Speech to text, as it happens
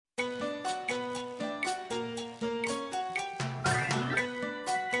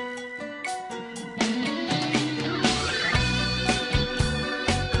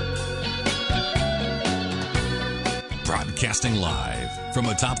Broadcasting live from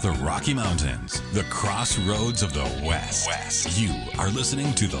atop the Rocky Mountains, the crossroads of the West. You are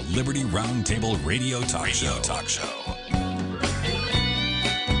listening to the Liberty Roundtable Radio Talk Show.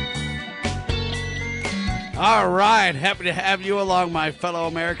 All right, happy to have you along, my fellow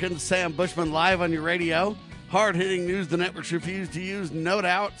Americans. Sam Bushman live on your radio. Hard-hitting news the networks refuse to use, no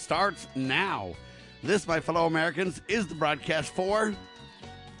doubt, starts now. This, my fellow Americans, is the broadcast for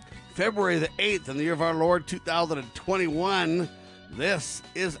February the 8th in the year of our Lord 2021. This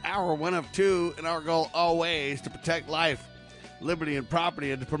is our one of two, and our goal always to protect life, liberty, and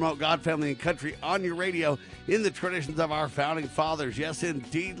property, and to promote God, family, and country on your radio in the traditions of our founding fathers. Yes,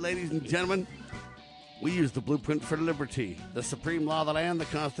 indeed, ladies and gentlemen, we use the blueprint for liberty, the supreme law of the land, the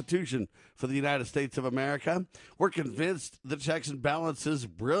Constitution for the United States of America. We're convinced the checks and balances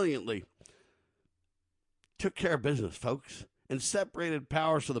brilliantly took care of business, folks, and separated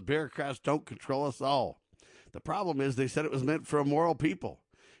power so the bureaucrats don't control us all. The problem is they said it was meant for immoral people.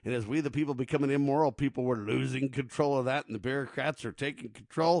 And as we, the people, become an immoral people, we're losing control of that, and the bureaucrats are taking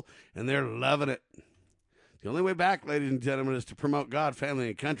control, and they're loving it. The only way back, ladies and gentlemen, is to promote God, family,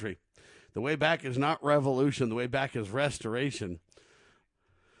 and country. The way back is not revolution. The way back is restoration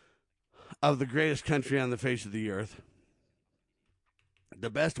of the greatest country on the face of the earth. The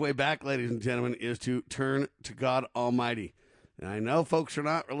best way back, ladies and gentlemen, is to turn to God Almighty. And I know folks are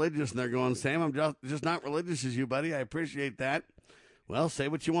not religious, and they're going, Sam, I'm just not religious as you, buddy. I appreciate that. Well, say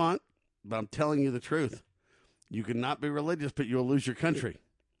what you want, but I'm telling you the truth. You can not be religious, but you'll lose your country.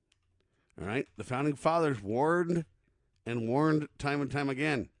 All right? The Founding Fathers warned and warned time and time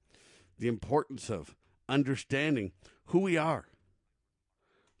again the importance of understanding who we are.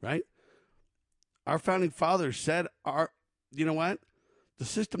 Right? Our Founding Fathers said, you know what? The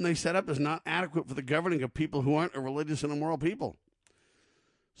system they set up is not adequate for the governing of people who aren't a religious and immoral people.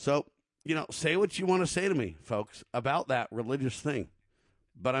 So, say what you want to say to me, folks, about that religious thing.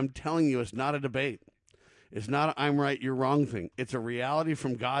 But I'm telling you, it's not a debate. It's not a I'm right, you're wrong thing. It's a reality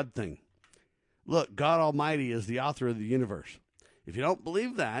from God thing. Look, God Almighty is the author of the universe. If you don't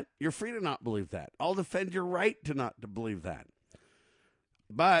believe that, you're free to not believe that. I'll defend your right to not to believe that.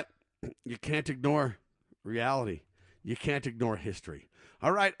 But you can't ignore reality. You can't ignore history.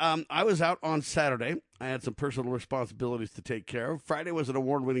 All right, I was out on Saturday. I had some personal responsibilities to take care of. Friday was an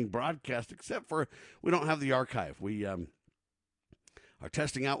award-winning broadcast, except for we don't have the archive. We are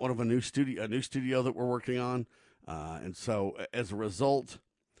testing out a new studio that we're working on, and so as a result,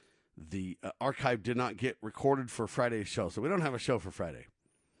 the archive did not get recorded for Friday's show, so we don't have a show for Friday.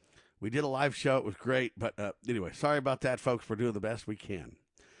 We did a live show. It was great, but anyway, sorry about that, folks. We're doing the best we can.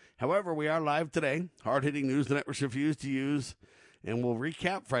 However, we are live today. Hard-hitting news the networks refuse to use. And we'll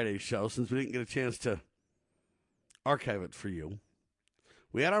recap Friday's show since we didn't get a chance to archive it for you.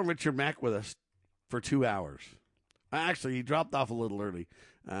 We had on Richard Mack with us for 2 hours. Actually, he dropped off a little early.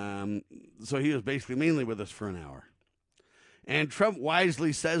 So he was basically mainly with us for an hour. And Trump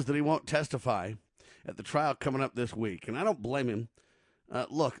wisely says that he won't testify at the trial coming up this week. And I don't blame him.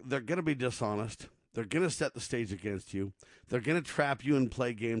 Look, they're going to be dishonest. They're going to set the stage against you. They're going to trap you and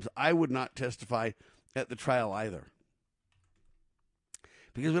play games. I would not testify at the trial either.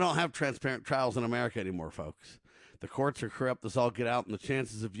 Because we don't have transparent trials in America anymore, folks. The courts are corrupt as all get out, and the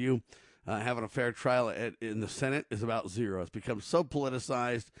chances of you having a fair trial in the Senate is about zero. It's become so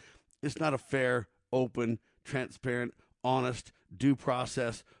politicized. It's not a fair, open, transparent, honest, due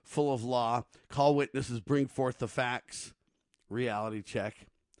process, full of law. Call witnesses, bring forth the facts. Reality check.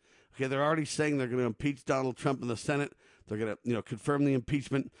 Okay, they're already saying they're going to impeach Donald Trump in the Senate. They're going to, confirm the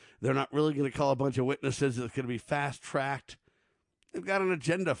impeachment. They're not really going to call a bunch of witnesses. It's going to be fast-tracked. They've got an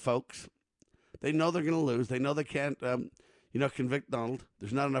agenda, folks. They know they're going to lose. They know they can't, convict Donald.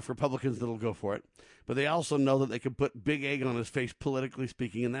 There's not enough Republicans that'll go for it. But they also know that they can put big egg on his face, politically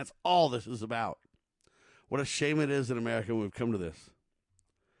speaking, and that's all this is about. What a shame it is in America when we've come to this.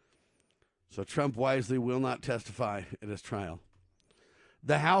 So Trump wisely will not testify at his trial.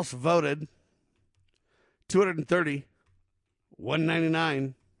 The House voted 230,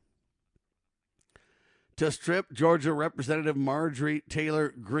 199. To strip Georgia Representative Marjorie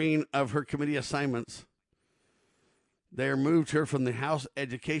Taylor Greene of her committee assignments. They removed her from the House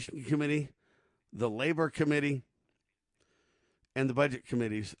Education Committee, the Labor Committee, and the Budget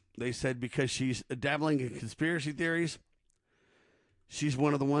Committees. They said because she's dabbling in conspiracy theories, she's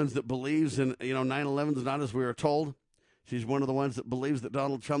one of the ones that believes in, 9/11 is not as we were told. She's one of the ones that believes that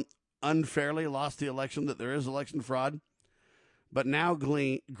Donald Trump unfairly lost the election, that there is election fraud. But now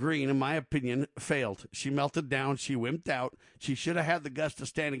Greene, in my opinion, failed. She melted down. She wimped out. She should have had the guts to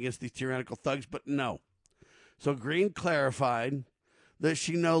stand against these tyrannical thugs, but no. So Greene clarified that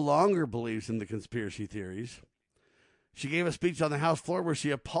she no longer believes in the conspiracy theories. She gave a speech on the House floor where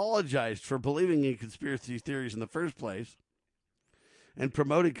she apologized for believing in conspiracy theories in the first place and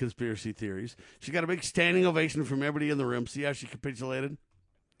promoting conspiracy theories. She got a big standing ovation from everybody in the room. See how she capitulated?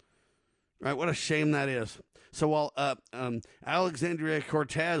 Right, what a shame that is. So while Alexandria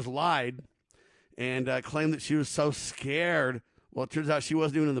Cortez lied and claimed that she was so scared, well, it turns out she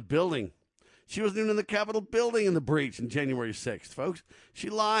wasn't even in the building. She wasn't even in the Capitol building in the breach on January 6th, folks. She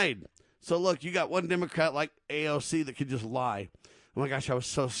lied. So look, you got one Democrat like AOC that could just lie. Oh my gosh, I was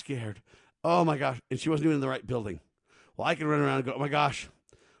so scared. Oh my gosh, and she wasn't even in the right building. Well, I could run around and go, oh my gosh,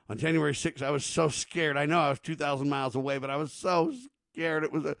 on January 6th, I was so scared. I know I was 2,000 miles away, but I was so scared.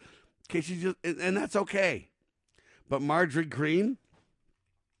 It was a case she just, and that's okay. But Marjorie Greene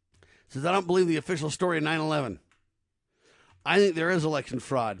says, I don't believe the official story of 9/11. I think there is election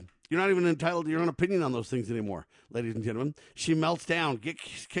fraud. You're not even entitled to your own opinion on those things anymore, ladies and gentlemen. She melts down,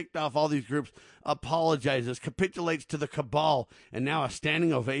 gets kicked off all these groups, apologizes, capitulates to the cabal, and now a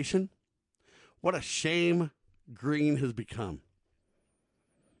standing ovation? What a shame Greene has become.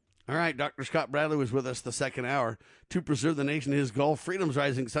 All right, Dr. Scott Bradley was with us the second hour to preserve the nation, his goal,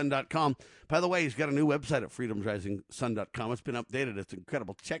 freedomsrisingsun.com. By the way, he's got a new website at freedomsrisingsun.com. It's been updated. It's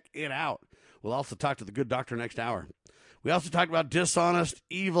incredible. Check it out. We'll also talk to the good doctor next hour. We also talked about dishonest,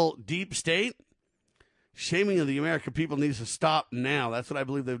 evil, deep state. Shaming of the American people needs to stop now. That's what I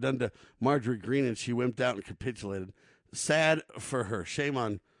believe they've done to Marjorie Greene, and she wimped out and capitulated. Sad for her. Shame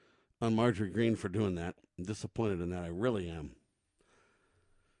on Marjorie Greene for doing that. I'm disappointed in that. I really am.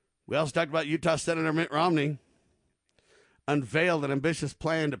 We also talked about Utah Senator Mitt Romney unveiled an ambitious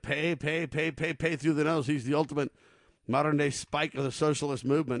plan to pay through the nose. He's the ultimate modern-day Spike of the socialist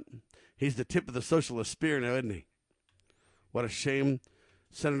movement. He's the tip of the socialist spear now, isn't he? What a shame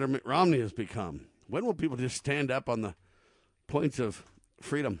Senator Mitt Romney has become. When will people just stand up on the points of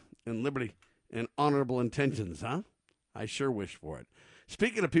freedom and liberty and honorable intentions, huh? I sure wish for it.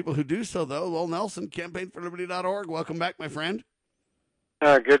 Speaking of people who do so, though, Lowell Nelson, campaignforliberty.org. Welcome back, my friend.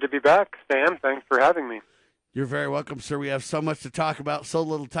 Good to be back, Sam. Thanks for having me. You're very welcome, sir. We have so much to talk about, so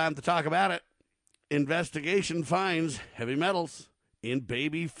little time to talk about it. Investigation finds heavy metals in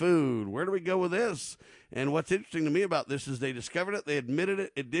baby food. Where do we go with this? And what's interesting to me about this is they discovered it, they admitted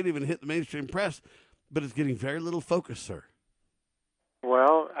it, it didn't even hit the mainstream press, but it's getting very little focus, sir.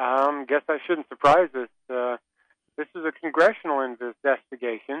 Well, guess I shouldn't surprise us. This is a congressional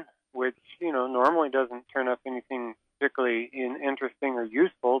investigation, which, normally doesn't turn up anything particularly interesting or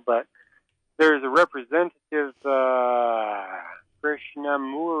useful, but there's a representative,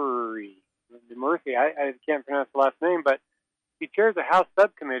 Krishnamurthy. I can't pronounce the last name, but he chairs a House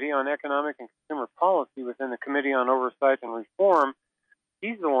subcommittee on economic and consumer policy within the Committee on Oversight and Reform.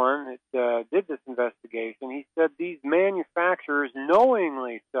 He's the one that did this investigation. He said these manufacturers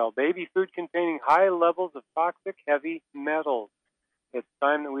knowingly sell baby food containing high levels of toxic heavy metals. It's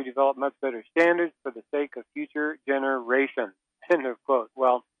time that we develop much better standards for the sake of future generations. End of quote.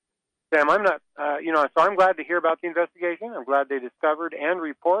 Well, Sam, I'm not, so I'm glad to hear about the investigation. I'm glad they discovered and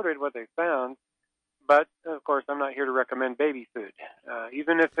reported what they found. But, of course, I'm not here to recommend baby food.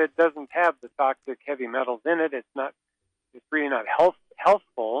 Even if it doesn't have the toxic heavy metals in it, it's really not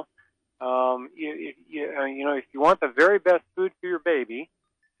healthful. If you want the very best food for your baby,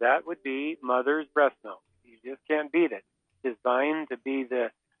 that would be mother's breast milk. You just can't beat it. It's designed to be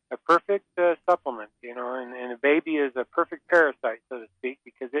a perfect supplement, and a baby is a perfect parasite, so to speak,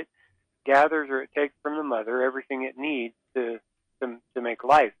 because it gathers or it takes from the mother everything it needs to make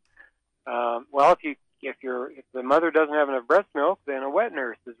life. Well, if the mother doesn't have enough breast milk, then a wet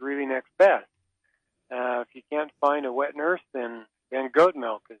nurse is really next best. If you can't find a wet nurse, then goat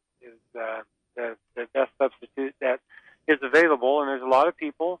milk is the best substitute that is available. And there's a lot of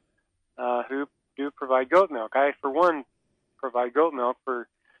people who do provide goat milk. I, for one, provide goat milk for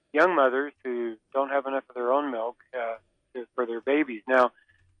young mothers who don't have enough of their own milk for their babies. Now,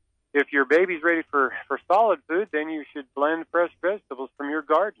 if your baby's ready for solid food, then you should blend fresh vegetables from your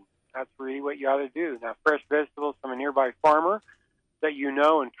garden. That's really what you ought to do. Now, fresh vegetables from a nearby farmer that you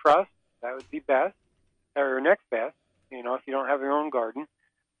know and trust, that would be best, or next best, if you don't have your own garden.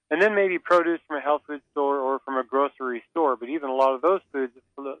 And then maybe produce from a health food store or from a grocery store. But even a lot of those foods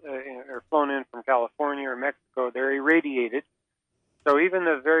are flown in from California or Mexico. They're irradiated. So even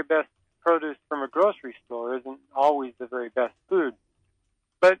the very best produce from a grocery store isn't always the very best food.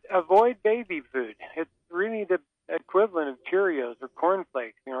 But avoid baby food. It's really the equivalent of Cheerios or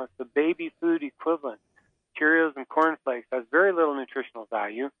cornflakes. It's the baby food equivalent. Cheerios and cornflakes has very little nutritional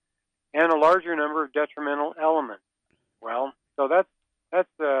value and a larger number of detrimental elements. Well, so that's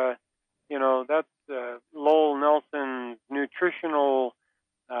Lowell Nelson's nutritional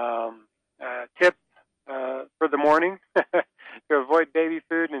tips for the morning to avoid baby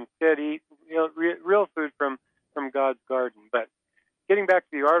food and instead eat real food from God's garden. But getting back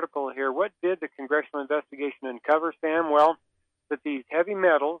to the article here, what did the congressional investigation uncover, Sam? Well, that these heavy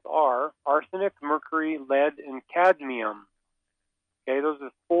metals are arsenic, mercury, lead, and cadmium. Okay, those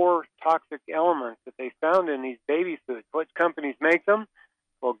are 4 toxic elements that they found in these baby foods. What companies make them?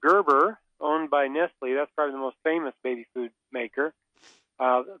 Well, Gerber, owned by Nestle, that's probably the most famous baby food maker.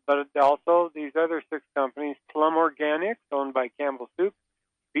 But also these other 6 companies, Plum Organics, owned by Campbell Soup,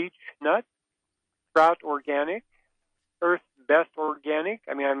 Beech Nut, Sprout Organic, Earth's Best Organic.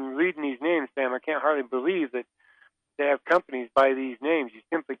 I mean, I'm reading these names, Sam. I can't hardly believe that they have companies by these names. You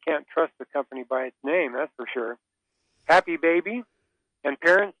simply can't trust the company by its name, that's for sure. Happy Baby and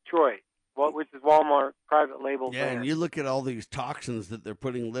Parents' Choice, which is Walmart private label Yeah, brand. and you look at all these toxins that they're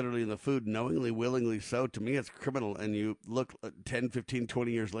putting literally in the food, knowingly, willingly so. To me, it's criminal. And you look 10, 15,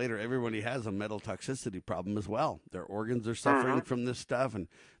 20 years later, everybody has a metal toxicity problem as well. Their organs are suffering from this stuff. And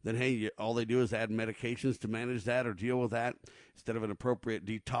then, hey, all they do is add medications to manage that or deal with that instead of an appropriate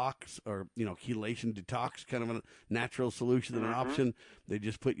detox or, chelation detox, kind of a natural solution and an option. They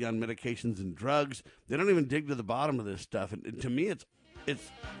just put you on medications and drugs. They don't even dig to the bottom of this stuff. And to me,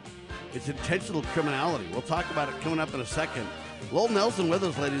 it's intentional criminality. We'll talk about it coming up in a second. Lowell Nelson with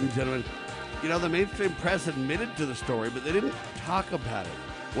us, ladies and gentlemen. The mainstream press admitted to the story, but they didn't talk about it.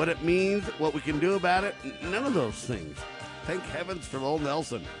 What it means, what we can do about it, none of those things. Thank heavens for Lowell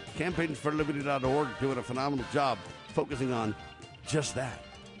Nelson. CampaignForLiberty.org doing a phenomenal job focusing on just that,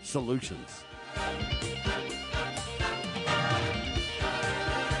 solutions.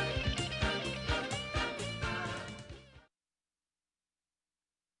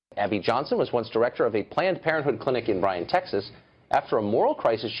 Abby Johnson was once director of a Planned Parenthood clinic in Bryan, Texas. After a moral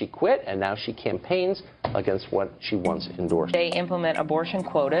crisis, she quit, and now she campaigns against what she once endorsed. They implement abortion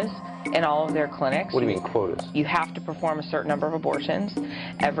quotas in all of their clinics. What do you mean quotas? You have to perform a certain number of abortions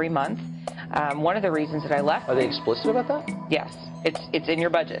every month. One of the reasons that I left... Are they explicit about that? Yes. It's in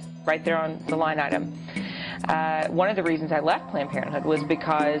your budget, right there on the line item. One of the reasons I left Planned Parenthood was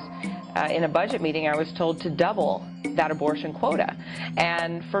because in a budget meeting I was told to double that abortion quota.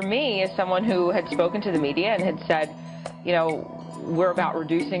 And for me, as someone who had spoken to the media and had said, we're about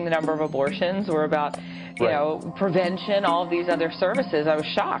reducing the number of abortions, we're about, prevention, all of these other services, I was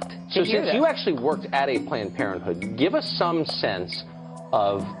shocked to hear since you actually worked at a Planned Parenthood, give us some sense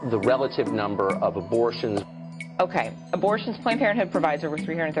of the relative number of abortions. Okay, abortions, Planned Parenthood provides over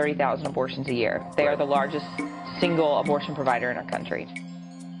 330,000 abortions a year. They are the largest single abortion provider in our country.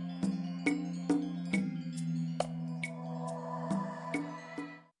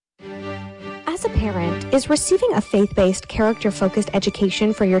 As a parent, is receiving a faith-based, character-focused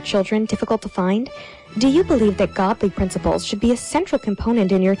education for your children difficult to find? Do you believe that godly principles should be a central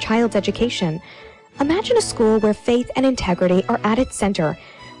component in your child's education? Imagine a school where faith and integrity are at its center,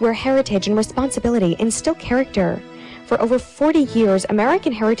 where heritage and responsibility instill character. For over 40 years,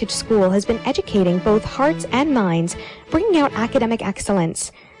 American Heritage School has been educating both hearts and minds, bringing out academic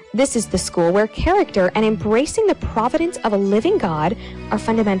excellence. This is the school where character and embracing the providence of a living God are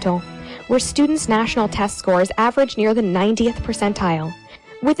fundamental, where students' national test scores average near the 90th percentile.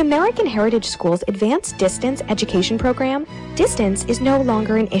 With American Heritage School's advanced distance education program, distance is no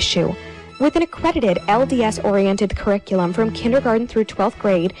longer an issue. With an accredited LDS-oriented curriculum from kindergarten through 12th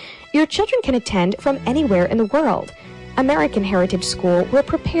grade, your children can attend from anywhere in the world. American Heritage School will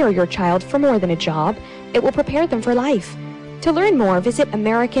prepare your child for more than a job. It will prepare them for life. To learn more, visit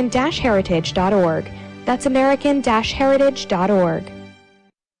American-Heritage.org. That's American-Heritage.org.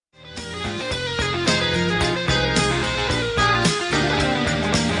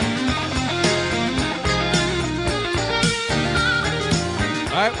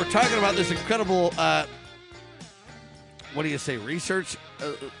 All right, we're talking about this incredible, research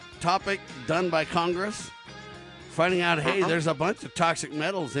topic done by Congress. Finding out, hey, there's a bunch of toxic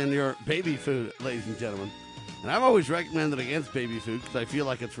metals in your baby food, ladies and gentlemen. And I've always recommended against baby food because I feel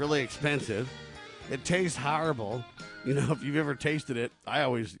like it's really expensive. It tastes horrible. If you've ever tasted it, I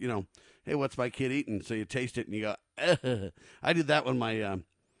always, hey, what's my kid eating? So you taste it and you go, ugh. I did that when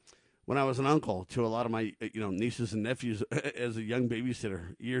I was an uncle to a lot of my, nieces and nephews as a young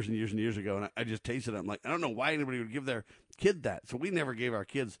babysitter years and years and years ago. And I just tasted it. I'm like, I don't know why anybody would give their kid that. So we never gave our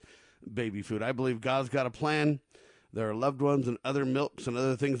kids baby food. I believe God's got a plan. There are loved ones and other milks and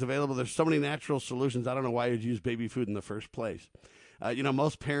other things available. There's so many natural solutions. I don't know why you'd use baby food in the first place.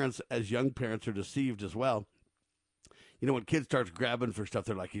 Most parents, as young parents, are deceived as well. When kids start grabbing for stuff,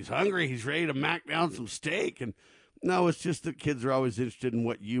 they're like, he's hungry. He's ready to mac down some steak. And no, it's just that kids are always interested in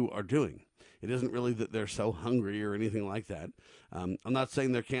what you are doing. It isn't really that they're so hungry or anything like that. I'm not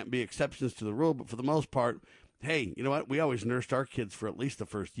saying there can't be exceptions to the rule, but for the most part, hey, you know what? We always nursed our kids for at least the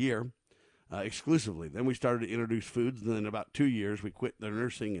first year. Exclusively. Then we started to introduce foods, and then in about 2 years we quit the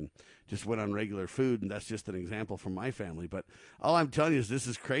nursing and just went on regular food, and that's just an example from my family. But all I'm telling you is this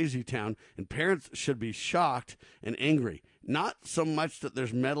is crazy town, and parents should be shocked and angry. Not so much that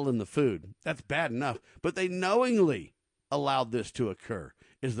there's metal in the food. That's bad enough. But they knowingly allowed this to occur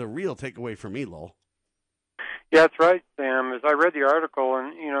is the real takeaway for me, Lowell. Yeah, that's right, Sam. As I read the article,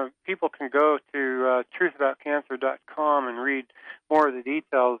 and people can go to truthaboutcancer.com and read more of the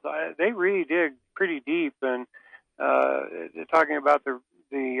details. They really dig pretty deep, and they're talking about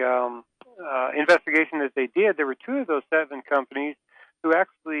the investigation that they did. There were 2 of those 7 companies who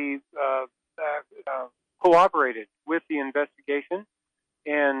actually cooperated with the investigation,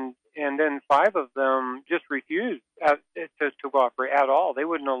 and then 5 of them just refused to cooperate at all. They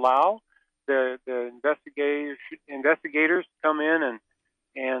wouldn't allow the investigators come in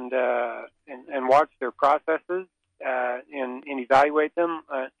and watch their processes and evaluate them.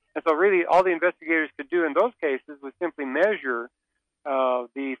 And so really all the investigators could do in those cases was simply measure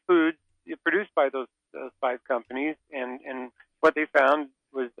the foods produced by those 5 companies, and what they found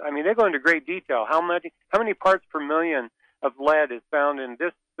was, they go into great detail. How many parts per million of lead is found in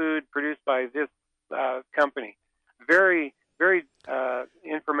this food produced by this company? Very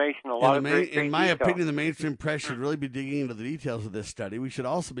informational. In my opinion, the mainstream press should really be digging into the details of this study. We should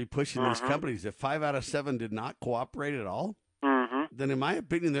also be pushing these companies. If 5 out of 7 did not cooperate at all, then in my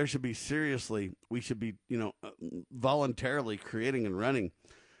opinion, we should be, voluntarily creating and running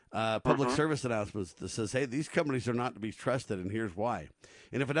public service announcements that says, hey, these companies are not to be trusted, and here's why.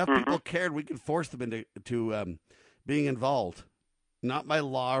 And if enough people cared, we could force them into being involved. Not by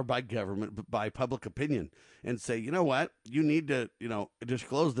law or by government, but by public opinion, and say, you know what, you need to,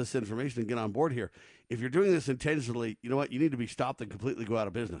 disclose this information and get on board here. If you're doing this intentionally, you know what, you need to be stopped and completely go out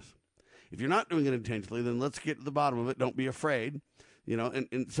of business. If you're not doing it intentionally, then let's get to the bottom of it. Don't be afraid,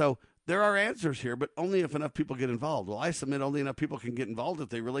 and so there are answers here, but only if enough people get involved. Well, I submit only enough people can get involved if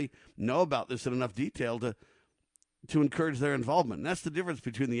they really know about this in enough detail to encourage their involvement. And that's the difference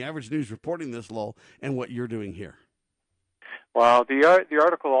between the average news reporting this, Lowell, and what you're doing here. Well, the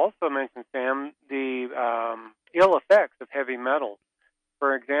article also mentions, Sam, the ill effects of heavy metals.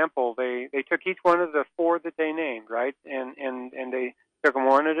 For example, they took each one of the 4 that they named, right, and they took them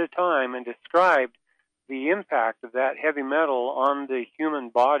one at a time and described the impact of that heavy metal on the human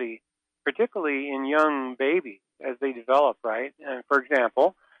body, particularly in young babies as they develop, right? And for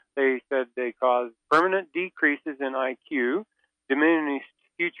example, they said they cause permanent decreases in IQ, diminished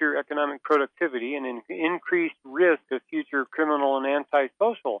future economic productivity, and an increased risk of future criminal and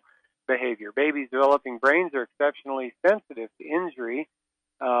antisocial behavior. Babies developing brains are exceptionally sensitive to injury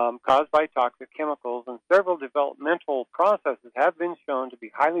caused by toxic chemicals, and several developmental processes have been shown to be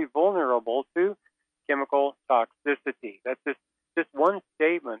highly vulnerable to chemical toxicity. That's just one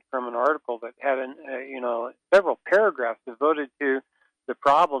statement from an article that had several paragraphs devoted to the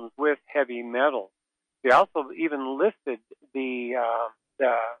problems with heavy metals. They also even listed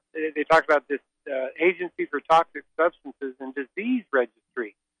they talked about this Agency for Toxic Substances and Disease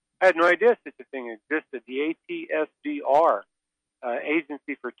Registry. I had no idea such a thing existed, the ATSDR,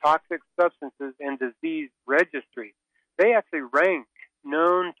 Agency for Toxic Substances and Disease Registry. They actually rank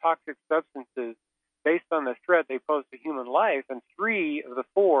known toxic substances based on the threat they pose to human life, and 3 of the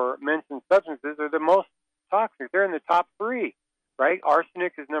 4 mentioned substances are the most toxic. They're in the top 3. Right?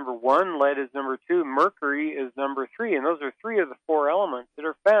 Arsenic is number 1, lead is number 2, mercury is number 3, and those are 3 of the 4 elements that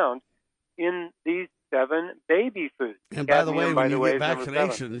are found in these 7 baby foods. And by the way, when you get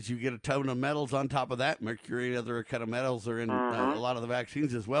vaccinations, you get a ton of metals on top of that. Mercury and other kind of metals are in a lot of the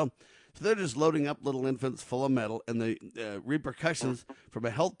vaccines as well. So they're just loading up little infants full of metal, and the repercussions from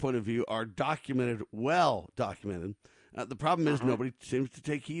a health point of view are well documented. The problem is nobody seems to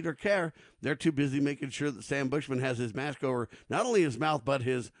take heed or care. They're too busy making sure that Sam Bushman has his mask over not only his mouth, but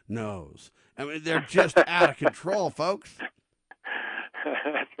his nose. They're just out of control, folks.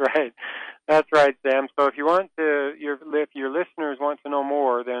 That's right, Sam. So if if your listeners want to know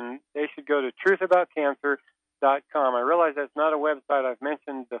more, then they should go to truthaboutcancer.com. I realize that's not a website I've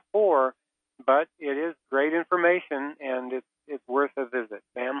mentioned before, but it is great information, and it's worth a visit,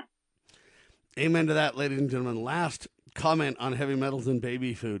 Sam. Amen to that, ladies and gentlemen. Last comment on heavy metals in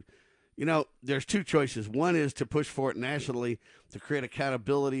baby food. There's 2 choices. One is to push for it nationally to create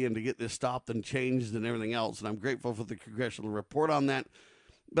accountability and to get this stopped and changed and everything else. And I'm grateful for the congressional report on that.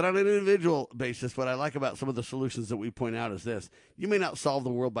 But on an individual basis, what I like about some of the solutions that we point out is this. You may not solve the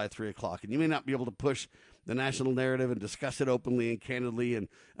world by 3 o'clock, and you may not be able to push the national narrative and discuss it openly and candidly and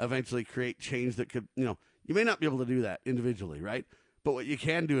eventually create change that could, you may not be able to do that individually, right? But what you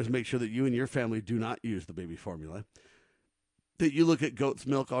can do is make sure that you and your family do not use the baby formula, that you look at goat's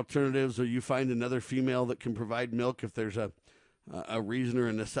milk alternatives, or you find another female that can provide milk if there's a reason or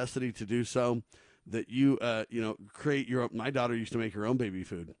a necessity to do so, that you, create your own. My daughter used to make her own baby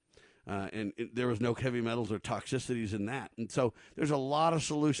food, and there was no heavy metals or toxicities in that. And so there's a lot of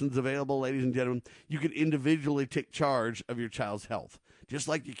solutions available, ladies and gentlemen. You can individually take charge of your child's health, just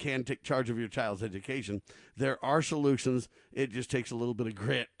like you can take charge of your child's education. There are solutions. It just takes a little bit of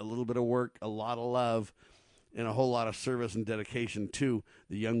grit, a little bit of work, a lot of love, and a whole lot of service and dedication to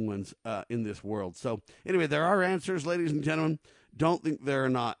the young ones in this world. So anyway, there are answers, ladies and gentlemen. Don't think there are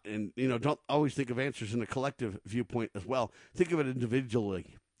not. And, don't always think of answers in a collective viewpoint as well. Think of it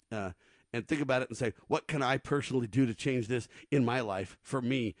individually and think about it and say, what can I personally do to change this in my life, for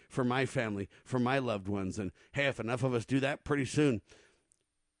me, for my family, for my loved ones? And, hey, if enough of us do that, pretty soon,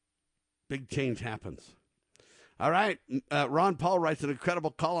 big change happens. All right. Ron Paul writes an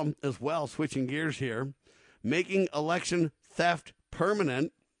incredible column as well, switching gears here, making election theft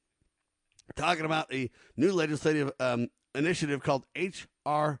permanent, talking about a new legislative initiative called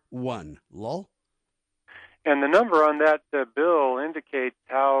HR1. Lol? And the number on that bill indicates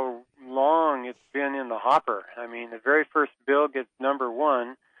how long it's been in the hopper. I mean, the very first bill gets number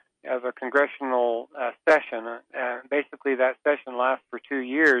 1 of a congressional session. Basically, that session lasts for 2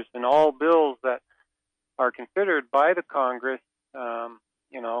 years, and all bills that are considered by the Congress,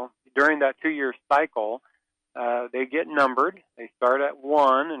 during that 2-year cycle, they get numbered. They start at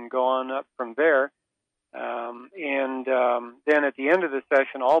 1 and go on up from there. Then at the end of the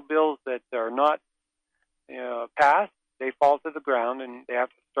session, all bills that are not passed, they fall to the ground and they have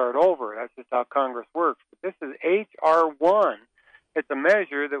to start over. That's just how Congress works. But this is HR1. It's a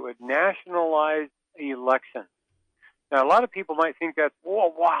measure that would nationalize elections. Now, a lot of people might think that's,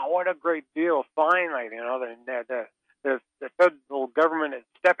 oh, wow, what a great deal. Finally, the federal government is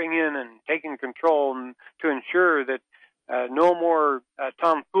stepping in and taking control to ensure that no more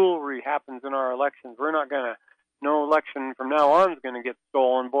tomfoolery happens in our elections. No election from now on is going to get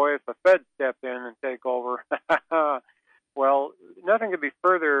stolen. Boy, if the Fed step in and take over. Well, nothing could be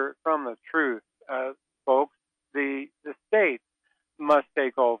further from the truth, folks. The states must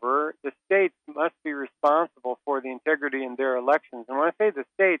take over. The states must be responsible for the integrity in their elections. And when I say the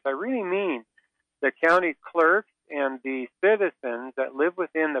states, I really mean the county clerks and the citizens that live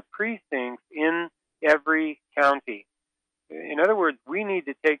within the precincts in every county. In other words, we need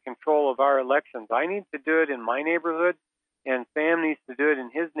to take control of our elections. I need to do it in my neighborhood, and Sam needs to do it in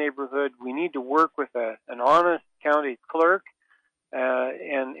his neighborhood. We need to work with an honest county clerk,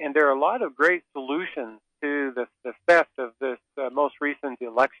 and there are a lot of great solutions to the theft of this most recent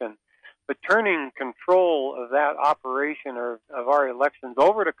election. But turning control of that operation or of our elections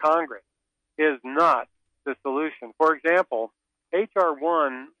over to Congress is not the solution. For example,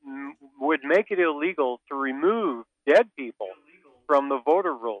 HR1 would make it illegal to remove dead people from the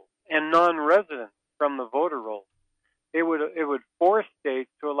voter rolls and non-residents from the voter rolls. It would force states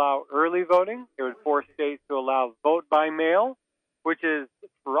to allow early voting. It would force states to allow vote by mail, which is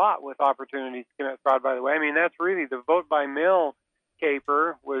fraught with opportunities to commit fraud, by the way. I mean, that's really the vote by mail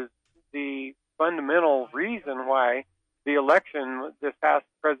caper was the fundamental reason why the election, this past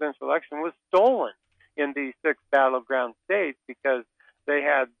presidential election, was stolen in these 6 battleground states, because they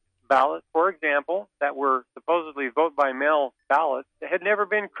had ballots, for example, that were supposedly vote-by-mail ballots that had never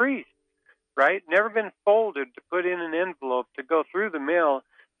been creased, right? Never been folded to put in an envelope to go through the mail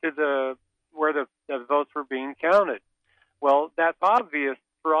to where the votes were being counted. Well, that's obvious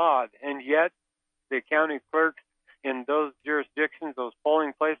fraud, and yet the county clerks in those jurisdictions, those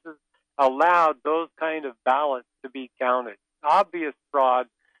polling places, allowed those kind of ballots to be counted. Obvious fraud,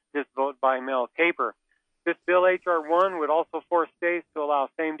 this vote-by-mail caper. This bill, HR1, would also force states to allow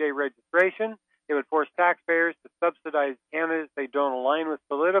same-day registration. It would force taxpayers to subsidize candidates they don't align with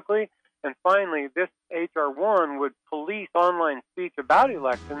politically. And finally, this HR1 would police online speech about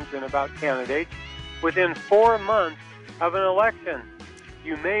elections and about candidates within 4 months of an election.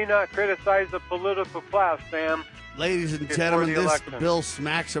 You may not criticize the political class, Sam. Ladies and gentlemen, this bill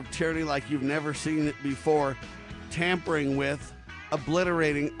smacks of tyranny like you've never seen it before, tampering with,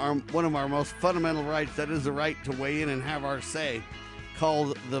 obliterating one of our most fundamental rights, that is the right to weigh in and have our say,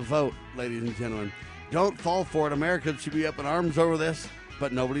 called the vote, ladies and gentlemen. Don't fall for it. Americans should be up in arms over this,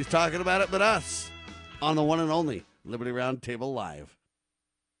 but nobody's talking about it but us on the one and only Liberty Roundtable Live.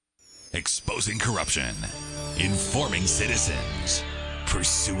 Exposing corruption, informing citizens,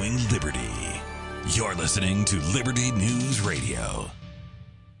 pursuing liberty. You're listening to Liberty News Radio.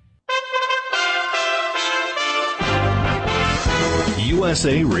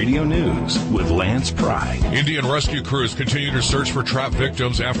 USA Radio News with Lance Pry. Indian rescue crews continue to search for trapped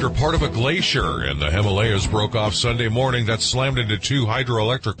victims after part of a glacier in the Himalayas broke off Sunday morning that slammed into 2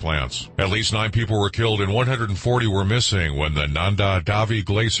 hydroelectric plants. At least 9 people were killed and 140 were missing when the Nanda Devi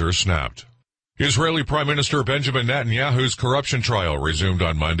glacier snapped. Israeli Prime Minister Benjamin Netanyahu's corruption trial resumed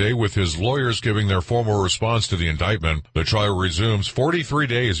on Monday, with his lawyers giving their formal response to the indictment. The trial resumes 43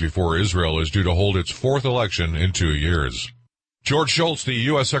 days before Israel is due to hold its 4th election in 2 years. George Shultz, the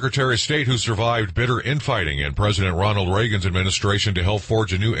U.S. Secretary of State who survived bitter infighting in President Ronald Reagan's administration to help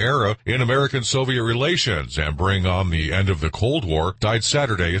forge a new era in American-Soviet relations and bring on the end of the Cold War, died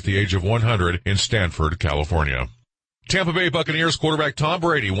Saturday at the age of 100 in Stanford, California. Tampa Bay Buccaneers quarterback Tom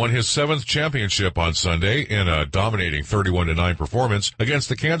Brady won his 7th championship on Sunday in a dominating 31-9 performance against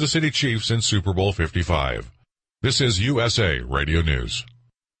the Kansas City Chiefs in Super Bowl 55. This is USA Radio News.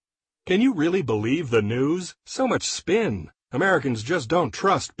 Can you really believe the news? So much spin. Americans just don't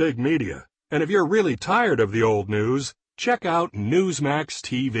trust big media. And if you're really tired of the old news, check out Newsmax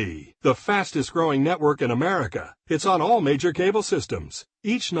TV, the fastest growing network in America. It's on all major cable systems.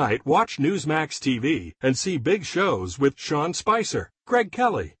 Each night, watch Newsmax TV and see big shows with Sean Spicer, Greg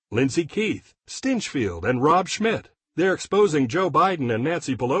Kelly, Lindsey Keith, Stinchfield, and Rob Schmidt. They're exposing Joe Biden and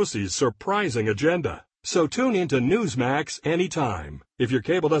Nancy Pelosi's surprising agenda. So tune into Newsmax anytime. If your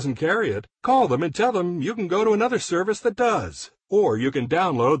cable doesn't carry it, call them and tell them you can go to another service that does. Or you can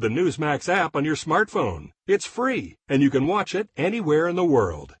download the Newsmax app on your smartphone. It's free, and you can watch it anywhere in the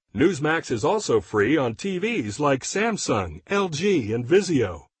world. Newsmax is also free on TVs like Samsung, LG, and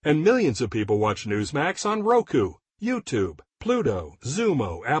Vizio. And millions of people watch Newsmax on Roku, YouTube, Pluto,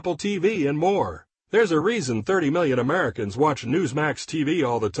 Zumo, Apple TV, and more. There's a reason 30 million Americans watch Newsmax TV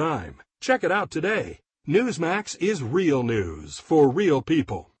all the time. Check it out today. Newsmax is real news for real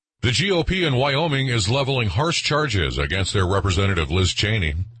people. The GOP in Wyoming is leveling harsh charges against their representative Liz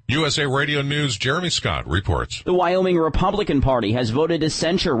Cheney. USA Radio News' Jeremy Scott reports. The Wyoming Republican Party has voted to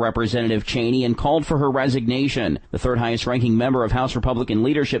censure Representative Cheney and called for her resignation. The third highest ranking member of House Republican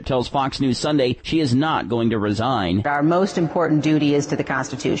leadership tells Fox News Sunday she is not going to resign. Our most important duty is to the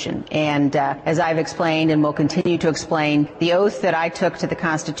Constitution. And as I've explained and will continue to explain, the oath that I took to the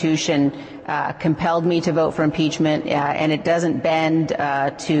Constitution compelled me to vote for impeachment, and it doesn't bend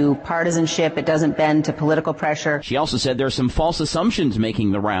to partisanship. It doesn't bend to political pressure. She also said there are some false assumptions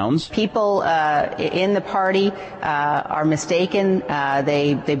making the rounds. People in the party are mistaken.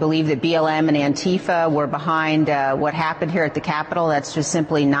 They believe that BLM and Antifa were behind what happened here at the Capitol. That's just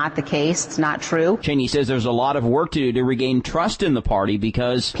simply not the case. It's not true. Cheney says there's a lot of work to do to regain trust in the party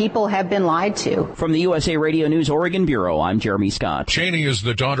because people have been lied to. From the USA Radio News Oregon Bureau, I'm Jeremy Scott. Cheney is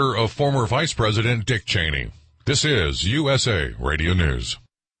the daughter of former Vice President Dick Cheney. This is USA Radio News.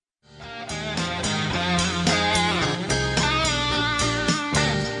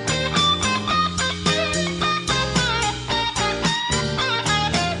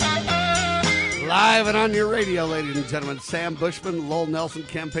 Live and on your radio, ladies and gentlemen, Sam Bushman, Lowell Nelson,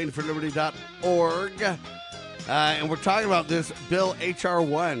 campaignforliberty.org. And we're talking about this bill, H.R.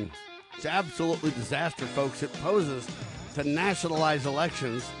 1. It's absolutely disaster, folks. It poses to nationalize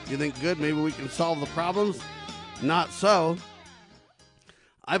elections. You think, good, maybe we can solve the problems? Not so.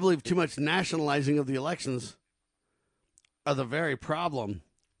 I believe too much nationalizing of the elections are the very problem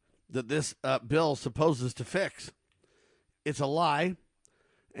that this bill supposes to fix. It's a lie,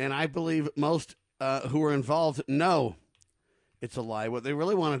 and I believe most who are involved know it's a lie. What they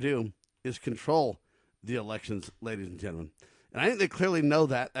really want to do is control the elections, ladies and gentlemen. And I think they clearly know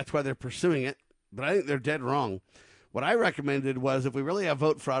that. That's why they're pursuing it. But I think they're dead wrong. What I recommended was if we really have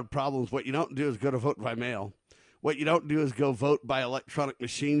vote fraud problems, what you don't do is go to vote by mail. What you don't do is go vote by electronic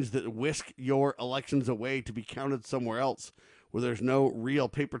machines that whisk your elections away to be counted somewhere else where there's no real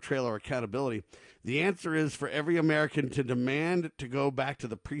paper trail or accountability. The answer is for every American to demand to go back to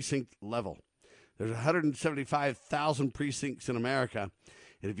the precinct level. There's 175,000 precincts in America.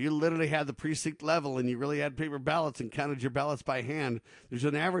 And if you literally had the precinct level and you really had paper ballots and counted your ballots by hand, there's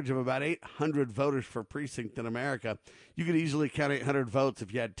an average of about 800 voters per precinct in America. You could easily count 800 votes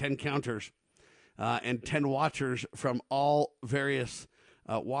if you had 10 counters and 10 watchers from all various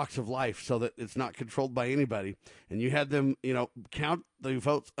walks of life so that it's not controlled by anybody. And you had them, count the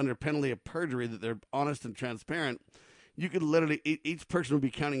votes under penalty of perjury, that they're honest and transparent. You could literally, each person would be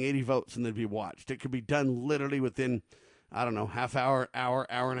counting 80 votes and they'd be watched. It could be done literally within I don't know, half hour, hour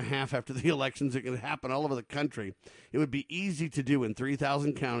and a half after the elections. It can happen all over the country. It would be easy to do in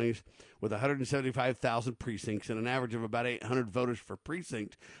 3,000 counties with 175,000 precincts and an average of about 800 voters per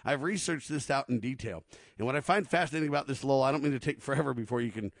precinct. I've researched this out in detail. And what I find fascinating about this, Lowell, I don't mean to take forever before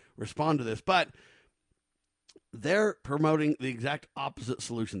you can respond to this, but they're promoting the exact opposite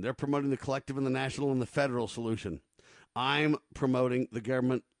solution. They're promoting the collective and the national and the federal solution. I'm promoting the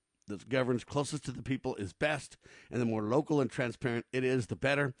government that governs closest to the people is best, and the more local and transparent it is, the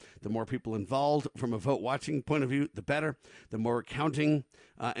better. The more people involved from a vote watching point of view, the better. The more counting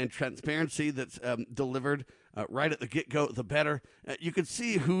and transparency that's delivered right at the get-go, the better. You can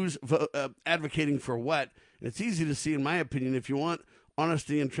see who's advocating for what, and it's easy to see, in my opinion, if you want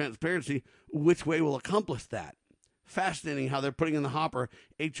honesty and transparency, which way will accomplish that. Fascinating how they're putting in the hopper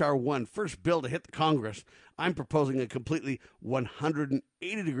H.R. 1, first bill to hit the Congress. I'm proposing a completely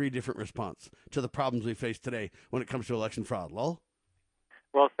 180-degree different response to the problems we face today when it comes to election fraud. Lowell?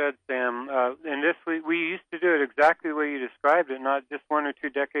 Well said, Sam. And this we used to do it exactly the way you described it, not just 1 or 2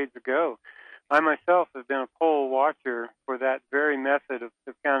 decades ago. I myself have been a poll watcher for that very method of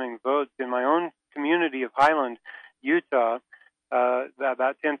counting votes in my own community of Highland, Utah.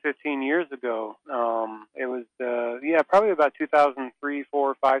 About 10, 15 years ago. It was, probably about 2003,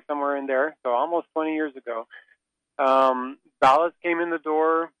 4, 5, somewhere in there, so almost 20 years ago. Ballots came in the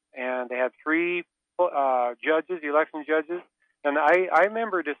door, and they had 3 judges, election judges, and I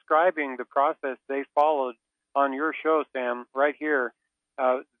remember describing the process they followed on your show, Sam, right here.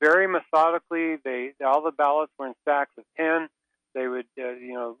 Very methodically, all the ballots were in stacks of 10. They would,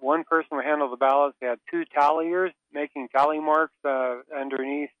 one person would handle the ballots. They had 2 talliers making tally marks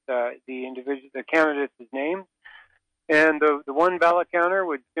underneath the candidate's name. And the one ballot counter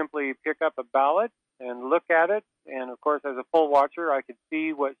would simply pick up a ballot and look at it. And, of course, as a poll watcher, I could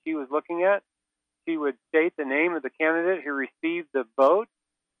see what she was looking at. She would state the name of the candidate who received the vote.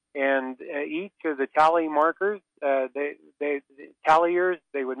 And each of the tally markers, talliers,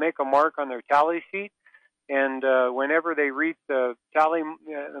 they would make a mark on their tally sheet. And whenever they reach the tally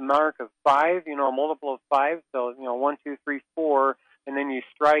mark of 5, a multiple of 5, so 1, 2, 3, 4, and then you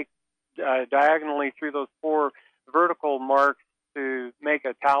strike diagonally through those 4 vertical marks to make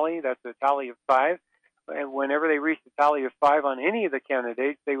a tally. That's a tally of 5. And whenever they reach the tally of 5 on any of the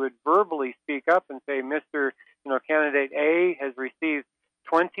candidates, they would verbally speak up and say, "Mr. Candidate A has received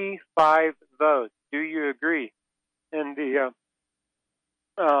 25 votes. Do you agree?" And the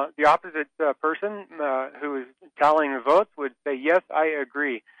opposite person who is tallying the votes would say, "Yes, I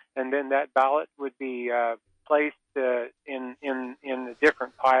agree," and then that ballot would be placed in a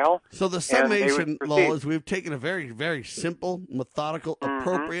different pile. So the summation, Lowell, is we've taken a very, very simple, methodical,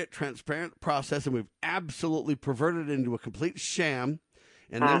 appropriate, transparent process, and we've absolutely perverted it into a complete sham.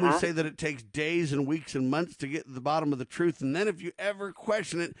 And then we say that it takes days and weeks and months to get to the bottom of the truth. And then if you ever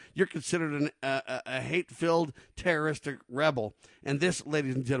question it, you're considered a hate-filled terroristic rebel. And this,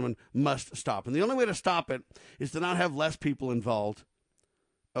 ladies and gentlemen, must stop. And the only way to stop it is to not have less people involved,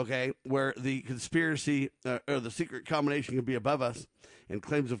 okay, where the conspiracy or the secret combination can be above us and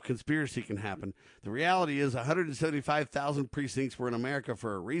claims of conspiracy can happen. The reality is 175,000 precincts were in America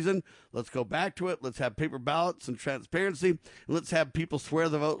for a reason. Let's go back to it. Let's have paper ballots and transparency. And let's have people swear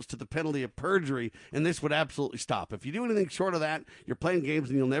the votes to the penalty of perjury. And this would absolutely stop. If you do anything short of that, you're playing games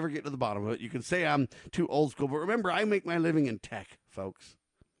and you'll never get to the bottom of it. You can say I'm too old school, but remember, I make my living in tech, folks.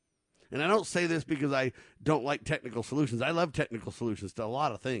 And I don't say this because I don't like technical solutions. I love technical solutions to a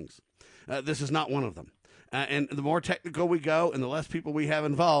lot of things. This is not one of them. And the more technical we go and the less people we have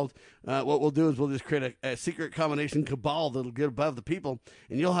involved, what we'll do is we'll just create a secret combination cabal that'll get above the people,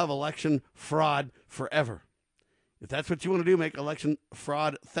 and you'll have election fraud forever. If that's what you want to do, make election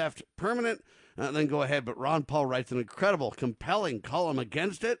fraud theft permanent, then go ahead. But Ron Paul writes an incredible, compelling column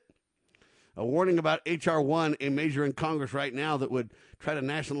against it. A warning about H.R. 1, a measure in Congress right now that would try to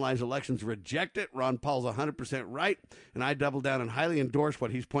nationalize elections. Reject it. Ron Paul's 100% right, and I double down and highly endorse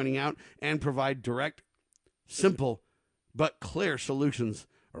what he's pointing out and provide direct, simple, but clear solutions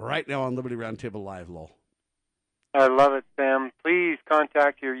right now on Liberty Roundtable Live, Lowell. I love it, Sam. Please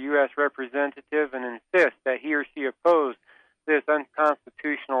contact your U.S. representative and insist that he or she oppose this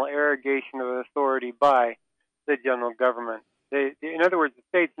unconstitutional arrogation of authority by the general government. In other words, the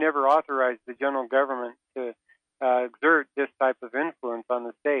states never authorized the general government to exert this type of influence on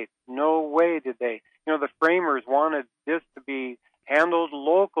the states. No way did they. The framers wanted this to be handled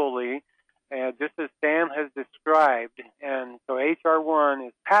locally, just as Sam has described. And so H.R. 1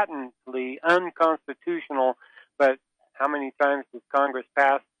 is patently unconstitutional, but how many times does Congress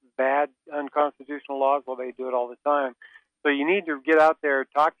pass bad unconstitutional laws? Well, they do it all the time. So you need to get out there,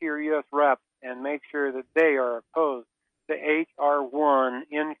 talk to your U.S. rep, and make sure that they are opposed the H.R. 1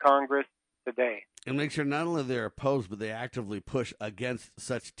 in Congress today. And make sure not only they're opposed, but they actively push against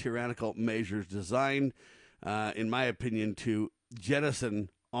such tyrannical measures designed, in my opinion, to jettison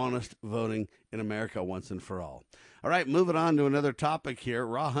honest voting in America once and for all. All right, moving on to another topic here.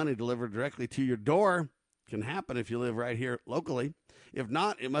 Raw honey delivered directly to your door can happen if you live right here locally. If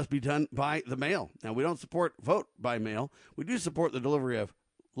not, it must be done by the mail. Now, we don't support vote by mail. We do support the delivery of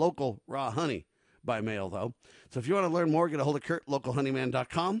local raw honey by mail, though. So if you want to learn more, get a hold of Kurt,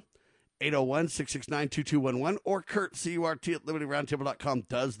 localhoneyman.com, 801-669-2211, or Kurt, C-U-R-T, at libertyroundtable.com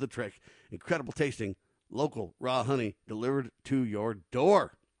does the trick. Incredible tasting local raw honey delivered to your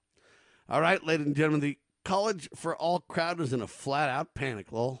door. All right, ladies and gentlemen, the College for All crowd is in a flat-out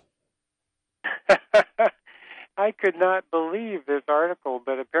panic, Lowell. I could not believe this article,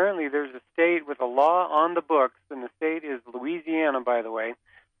 but apparently there's a state with a law on the books, and the state is Louisiana, by the way,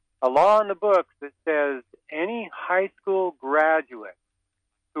 a law on the books that says any high school graduate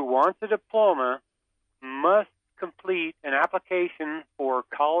who wants a diploma must complete an application for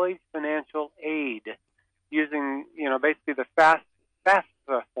college financial aid using, basically the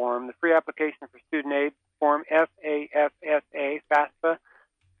FAFSA form, the Free Application for Student Aid form, FAFSA,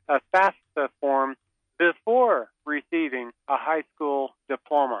 FAFSA form, before receiving a high school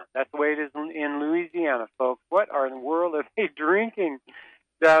diploma. That's the way it is in Louisiana, folks. What in the world are they drinking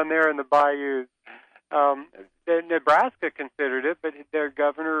down there in the bayous? Nebraska considered it, but their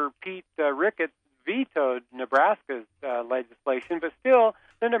Governor Pete Ricketts vetoed Nebraska's legislation, but still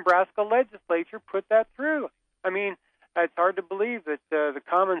the Nebraska legislature put that through. I mean, it's hard to believe that the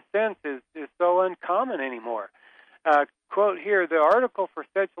common sense is so uncommon anymore. Quote here, the argument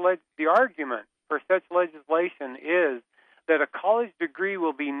for such legislation is that a college degree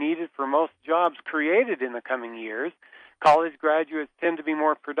will be needed for most jobs created in the coming years. College graduates tend to be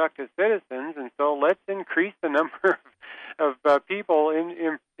more productive citizens, and so let's increase the number of people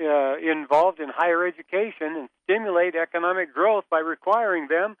involved in higher education and stimulate economic growth by requiring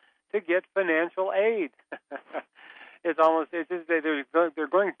them to get financial aid. They're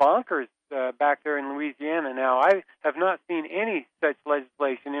going bonkers back there in Louisiana now. I have not seen any such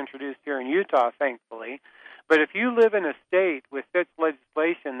legislation introduced here in Utah, thankfully. But if you live in a state with such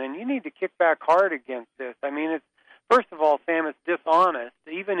legislation, then you need to kick back hard against this. I mean, first of all, Sam, it's dishonest,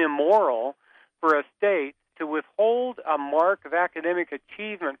 even immoral, for a state to withhold a mark of academic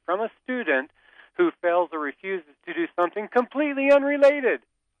achievement from a student who fails or refuses to do something completely unrelated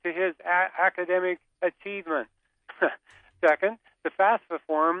to his academic achievement. Second, the FAFSA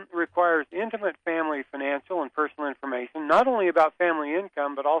form requires intimate family financial and personal information, not only about family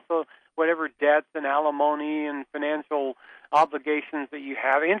income, but also whatever debts and alimony and financial obligations that you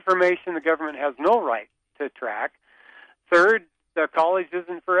have, information the government has no right to track. Third, the college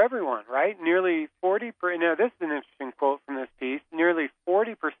isn't for everyone, right? Nearly 40%, now this is an interesting quote from this piece, nearly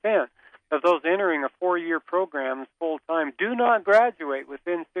 40% of those entering a 4-year program full-time do not graduate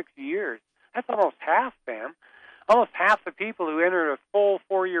within 6 years. That's almost half, Sam. Almost half the people who enter a full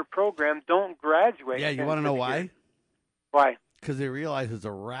 4-year program don't graduate. Yeah, you want to know why? Why? Because they realize it's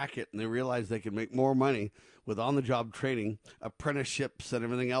a racket, and they realize they can make more money with on-the-job training, apprenticeships, and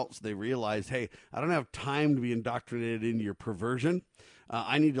everything else. They realize, hey, I don't have time to be indoctrinated into your perversion.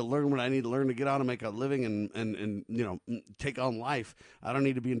 I need to learn what I need to learn to get on and make a living and take on life. I don't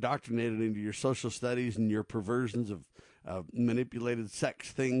need to be indoctrinated into your social studies and your perversions of manipulated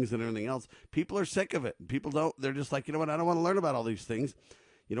sex things and everything else. People are sick of it. People don't. They're just like, you know what? I don't want to learn about all these things.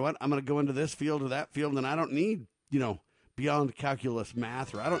 You know what? I'm going to go into this field or that field, and I don't need, beyond calculus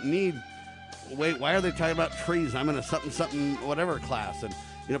math, or I don't need, why are they talking about trees? I'm in a something, whatever class. And,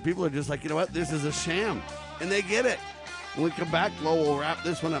 people are just like, you know what? This is a sham. And they get it. When we come back, Lowell will wrap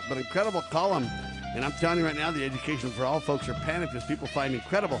this one up. But incredible column. And I'm telling you right now, the Education for All folks are panicked as people find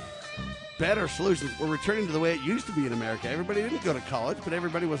incredible, better solutions. We're returning to the way it used to be in America. Everybody didn't go to college, but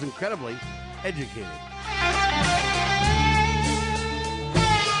everybody was incredibly educated.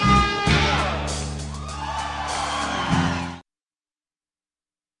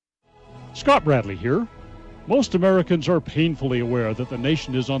 Scott Bradley here. Most Americans are painfully aware that the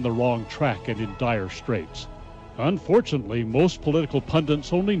nation is on the wrong track and in dire straits. Unfortunately, most political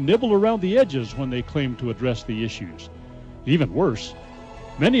pundits only nibble around the edges when they claim to address the issues. Even worse,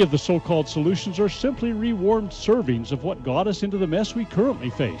 many of the so-called solutions are simply rewarmed servings of what got us into the mess we currently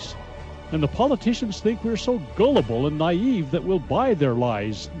face. And the politicians think we're so gullible and naive that we'll buy their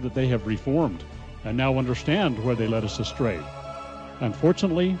lies that they have reformed, and now understand where they led us astray.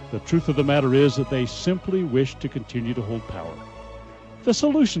 Unfortunately, the truth of the matter is that they simply wish to continue to hold power. The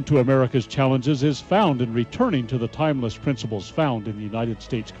solution to America's challenges is found in returning to the timeless principles found in the United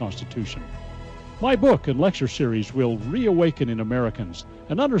States Constitution. My book and lecture series will reawaken in Americans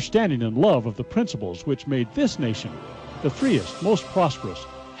an understanding and love of the principles which made this nation the freest, most prosperous,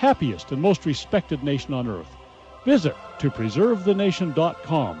 happiest, and most respected nation on earth. Visit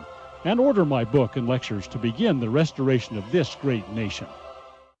topreservethenation.com and order my book and lectures to begin the restoration of this great nation.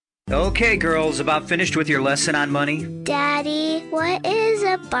 Okay, girls, about finished with your lesson on money? Daddy, what is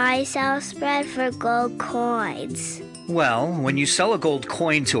a buy-sell spread for gold coins? Well, when you sell a gold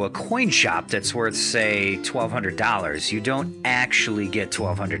coin to a coin shop that's worth, say, $1,200, you don't actually get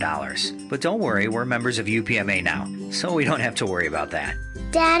 $1,200. But don't worry, we're members of UPMA now, so we don't have to worry about that.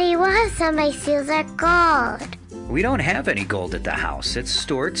 Daddy, what if somebody steals our gold? We don't have any gold at the house. It's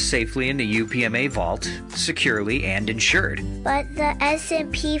stored safely in the UPMA vault, securely and insured. But the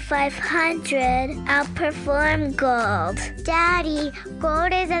S&P 500 outperformed gold. Daddy,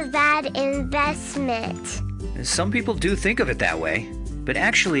 gold is a bad investment. Some people do think of it that way, but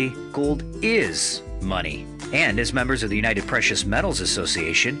actually, gold is money. And as members of the United Precious Metals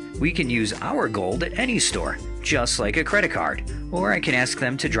Association, we can use our gold at any store, just like a credit card. Or I can ask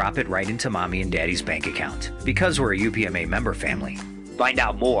them to drop it right into Mommy and Daddy's bank account, because we're a UPMA member family. Find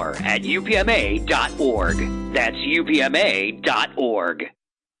out more at upma.org. That's upma.org.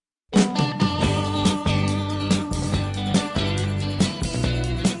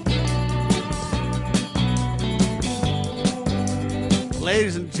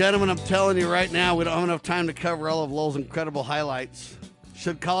 Ladies and gentlemen, I'm telling you right now, we don't have enough time to cover all of Lowell's incredible highlights.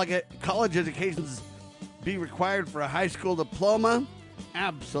 Should college educations be required for a high school diploma?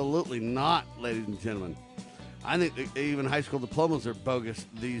 Absolutely not, ladies and gentlemen. I think that even high school diplomas are bogus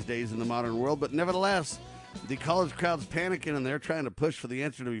these days in the modern world, but nevertheless, the college crowd's panicking and they're trying to push for the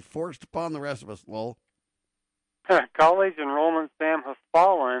answer to be forced upon the rest of us, Lowell. College enrollment, Sam, has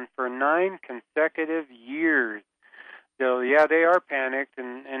fallen for 9 consecutive years. So, yeah, they are panicked,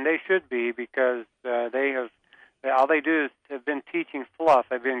 and they should be, because all they do is have been teaching fluff.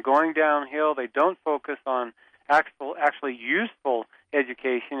 They've been going downhill. They don't focus on actually useful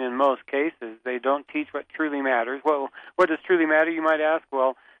education in most cases. They don't teach what truly matters. Well, what does truly matter, you might ask?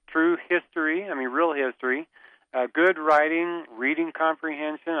 Well, true history, real history, good writing, reading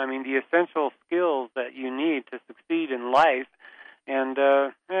comprehension, the essential skills that you need to succeed in life. And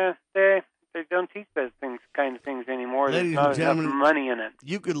they don't teach those kind of things anymore. Ladies There's not and gentlemen, enough money in it.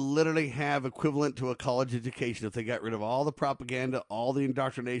 You could literally have equivalent to a college education if they got rid of all the propaganda, all the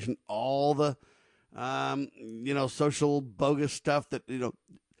indoctrination, all the, social bogus stuff that,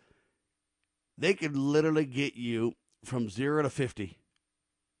 they could literally get you from 0 to 50.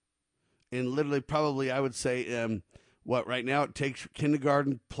 And literally, probably, I would say, right now it takes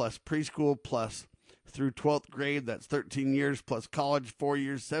kindergarten plus preschool plus through 12th grade, that's 13 years, plus college, 4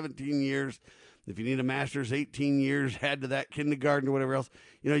 years, 17 years. If you need a master's, 18 years, add to that kindergarten or whatever else.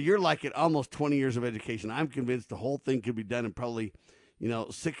 You're like at almost 20 years of education. I'm convinced the whole thing could be done in probably,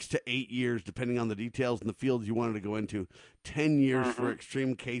 6 to 8 years, depending on the details and the fields you wanted to go into. 10 years for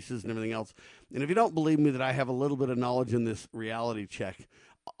extreme cases and everything else. And if you don't believe me that I have a little bit of knowledge in this reality check,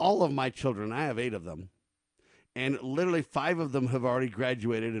 all of my children, I have 8 of them, and literally 5 of them have already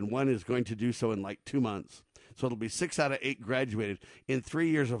graduated, and 1 is going to do so in like 2 months. So it'll be 6 out of 8 graduated in 3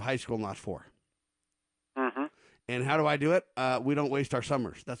 years of high school, not 4. And how do I do it? We don't waste our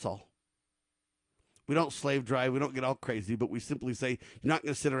summers. That's all. We don't slave drive. We don't get all crazy, but we simply say, you're not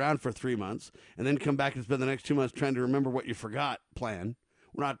going to sit around for 3 months and then come back and spend the next 2 months trying to remember what you forgot plan.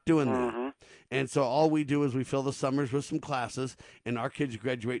 We're not doing that. And so all we do is we fill the summers with some classes, and our kids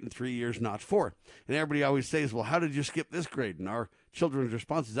graduate in 3 years, not 4. And everybody always says, well, how did you skip this grade? And our children's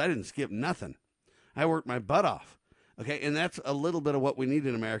response is, I didn't skip nothing. I worked my butt off. Okay, and that's a little bit of what we need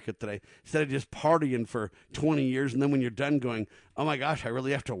in America today. Instead of just partying for 20 years, and then when you're done going, oh my gosh, I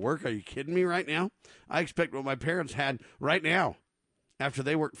really have to work? Are you kidding me right now? I expect what my parents had right now. After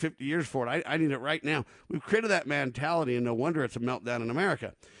they worked 50 years for it, I need it right now. We've created that mentality, and no wonder it's a meltdown in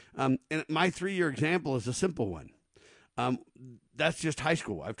America. And my 3-year example is a simple one. That's just high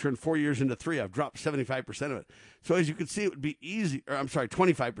school. I've turned 4 years into 3. I've dropped 75% of it. So as you can see, it would be easy,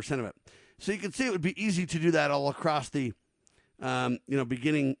 25% of it. So you can see it would be easy to do that all across the,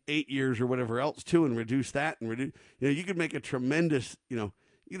 beginning 8 years or whatever else too, and reduce that and reduce. You could make a tremendous, you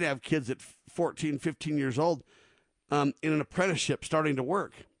could have kids at 14, 15 years old in an apprenticeship starting to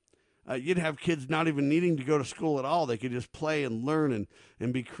work. You'd have kids not even needing to go to school at all. They could just play and learn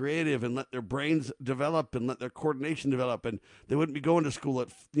and be creative and let their brains develop and let their coordination develop. And they wouldn't be going to school at,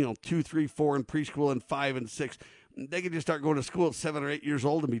 2, 3, 4 in preschool and 5 and 6. they could just start going to school at 7 or 8 years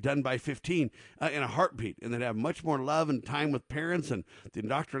old and be done by 15 in a heartbeat, and they'd have much more love and time with parents, and the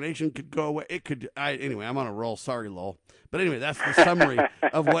indoctrination could go away. It could. Anyway, I'm on a roll. Sorry, Lowell. But anyway, that's the summary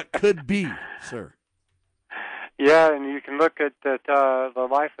of what could be, sir. Yeah, and you can look at the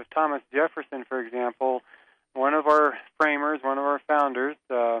life of Thomas Jefferson, for example. One of our framers, one of our founders,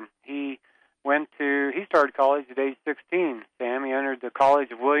 he started college at age 16. Sam, he entered the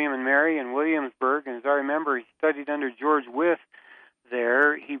College of William and Mary in Williamsburg, and as I remember, he studied under George Wythe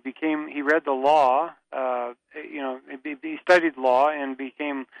there. He read the law. He studied law and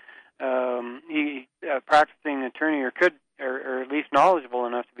became practicing attorney, or at least knowledgeable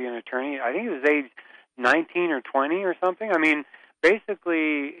enough to be an attorney. I think he was age 19 or 20 or something. I mean,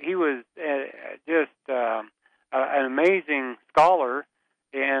 basically, he was just an amazing scholar,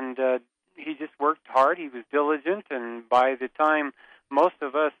 and he just worked hard. He was diligent, and by the time most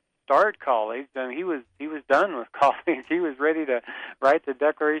of us start college, I mean, he was done with college. He was ready to write the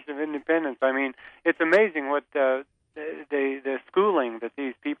Declaration of Independence. I mean, it's amazing what the schooling that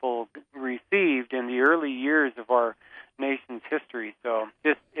these people received in the early years of our nation's history. So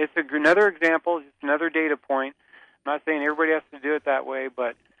it's another example, just another data point. I'm not saying everybody has to do it that way,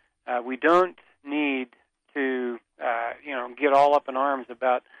 but we don't need to get all up in arms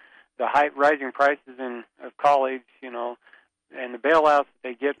about the rising prices of college, and the bailouts that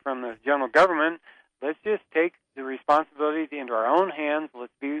they get from the general government. Let's just take the responsibility into our own hands.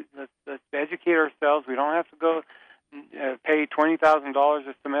 Let's educate ourselves. We don't have to go pay $20,000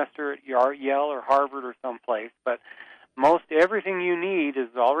 a semester at Yale or Harvard or someplace, but most everything you need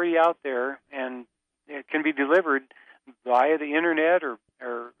is already out there, and it can be delivered via the internet or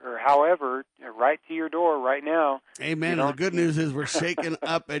however, right to your door right now. Amen. And the good news is we're shaking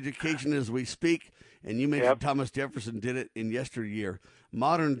up education as we speak. And you mentioned Thomas Jefferson did it in yesteryear.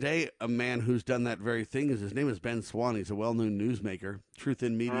 Modern day, a man who's done that very thing his name is Ben Swan. He's a well-known newsmaker. Truth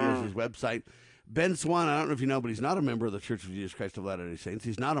in Media is his website. Ben Swan, I don't know if you know, but he's not a member of the Church of Jesus Christ of Latter-day Saints.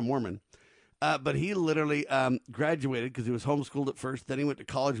 He's not a Mormon. But he literally graduated because he was homeschooled at first. Then he went to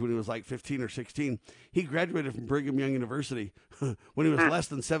college when he was like 15 or 16. He graduated from Brigham Young University when he was less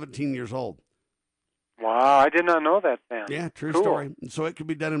than 17 years old. Wow, I did not know that, Sam. Yeah, true Cool. story. So it can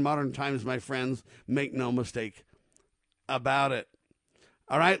be done in modern times, my friends. Make no mistake about it.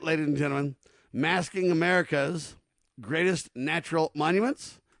 All right, ladies and gentlemen, masking America's greatest natural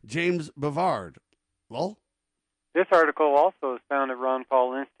monuments, James Bovard. Well, this article also is found at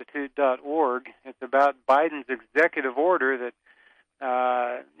ronpaulinstitute.org. It's about Biden's executive order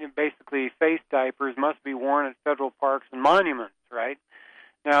that basically face diapers must be worn at federal parks and monuments, right?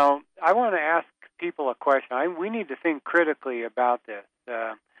 Now, I want to ask people a question. We need to think critically about this.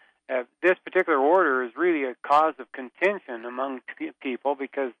 This particular order is really a cause of contention among people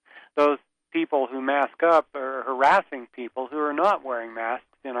because those people who mask up are harassing people who are not wearing masks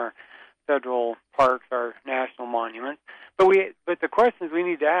in our federal parks, our national monuments. But the questions we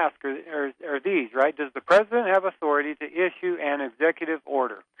need to ask are these, right? Does the president have authority to issue an executive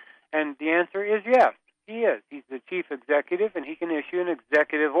order? And the answer is yes, he is. He's the chief executive, and he can issue an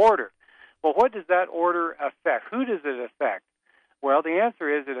executive order. Well, what does that order affect? Who does it affect? Well, the answer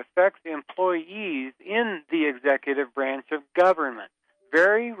is it affects employees in the executive branch of government.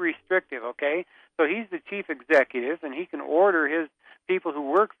 Very restrictive, okay? So he's the chief executive, and he can order his people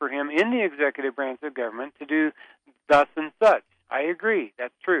who work for him in the executive branch of government to do thus and such. I agree.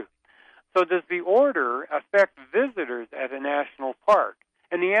 That's true. So does the order affect visitors at a national park?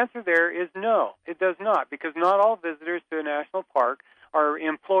 And the answer there is no, it does not, because not all visitors to a national park are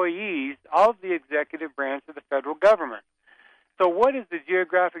employees of the executive branch of the federal government. So what is the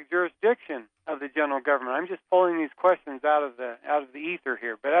geographic jurisdiction of the general government? I'm just pulling these questions out of the ether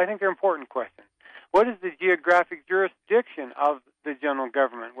here, but I think they're important questions. What is the geographic jurisdiction of the general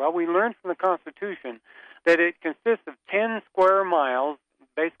government? Well, we learned from the Constitution that it consists of 10 square miles,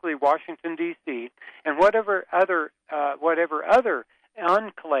 basically Washington, D.C., and whatever other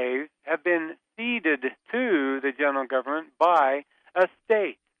enclaves have been ceded to the general government by a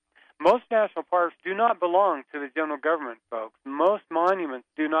state. Most national parks do not belong to the general government, folks. Most monuments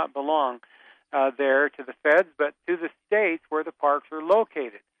do not belong there to the feds, but to the states where the parks are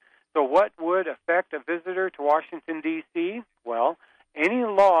located. So what would affect a visitor to Washington, D.C.? Well, any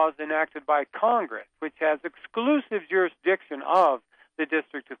laws enacted by Congress, which has exclusive jurisdiction of the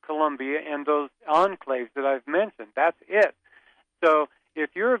District of Columbia and those enclaves that I've mentioned. That's it. So if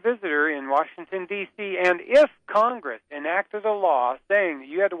you're a visitor in Washington, D.C., and if Congress enacted a law saying that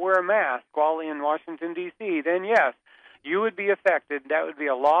you had to wear a mask while in Washington, D.C., then yes, you would be affected. That would be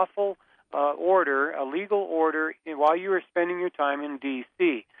a lawful order, a legal order, while you were spending your time in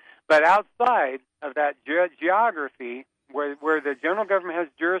D.C. But outside of that geography where the general government has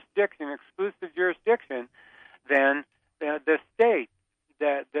jurisdiction, exclusive jurisdiction, then the state,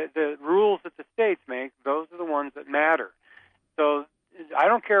 the rules that the states make, those are the ones that matter. So I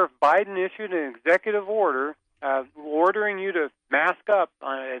don't care if Biden issued an executive order ordering you to mask up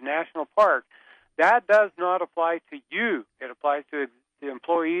on a national park. That does not apply to you. It applies to the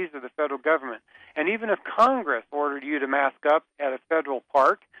employees of the federal government. And even if Congress ordered you to mask up at a federal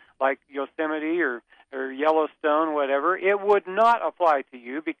park like Yosemite or Yellowstone, whatever, it would not apply to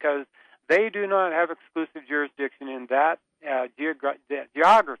you because they do not have exclusive jurisdiction in that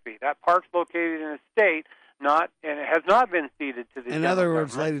geography. That park's located in a state, and it has not been ceded to the. In other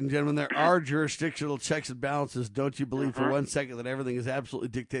words, ladies and gentlemen, there are jurisdictional checks and balances. Don't you believe for 1 second that everything is absolutely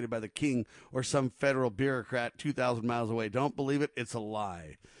dictated by the king or some federal bureaucrat 2,000 miles away. Don't believe it. It's a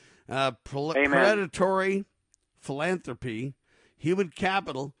lie. Predatory philanthropy, human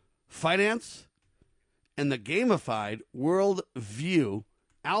capital, finance, and the gamified world view.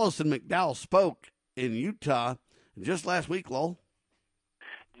 Allison McDowell spoke in Utah just last week, Lowell.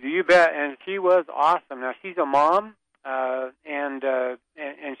 You bet, and she was awesome. Now, she's a mom, and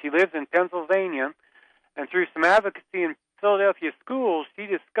she lives in Pennsylvania, and through some advocacy in Philadelphia schools, she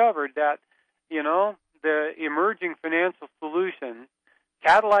discovered that, the emerging financial solutions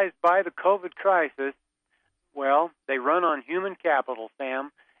catalyzed by the COVID crisis, well, they run on human capital,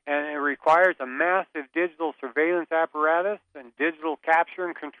 Sam, and it requires a massive digital surveillance apparatus and digital capture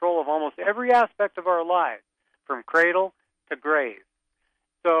and control of almost every aspect of our lives, from cradle to grave.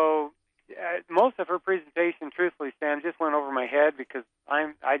 So most of her presentation, truthfully, Sam, just went over my head because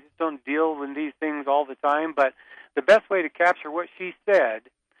I just don't deal with these things all the time. But the best way to capture what she said,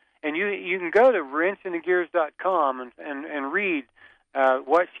 and you can go to wrenchinthegears.com and read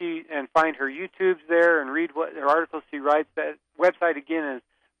what she, and find her YouTubes there and read what her articles she writes. That website again is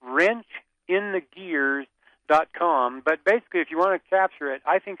wrenchinthegears.com. But basically, if you want to capture it,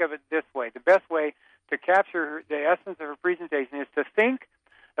 I think of it this way. The best way to capture the essence of her presentation is to think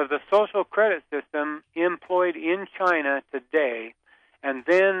of the social credit system employed in China today and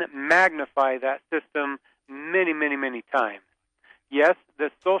then magnify that system many, many, many times. Yes, the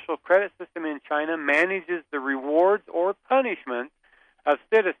social credit system in China manages the rewards or punishments of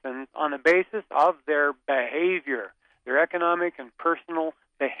citizens on the basis of their behavior, their economic and personal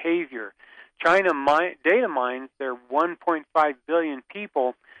behavior. China data mines their 1.5 billion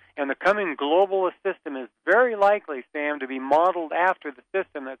people, and the coming globalist system is very likely, Sam, to be modeled after the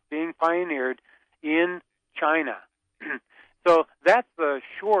system that's being pioneered in China. So that's the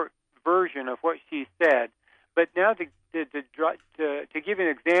short version of what she said. But now to give you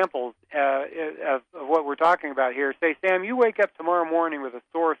examples of what we're talking about here, say, Sam, you wake up tomorrow morning with a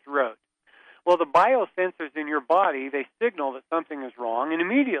sore throat. Well, the biosensors in your body, they signal that something is wrong, and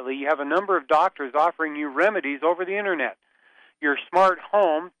immediately you have a number of doctors offering you remedies over the Internet. Your smart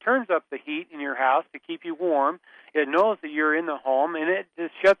home turns up the heat in your house to keep you warm. It knows that you're in the home, and it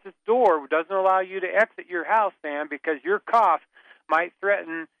just shuts its door, doesn't allow you to exit your house, Sam, because your cough might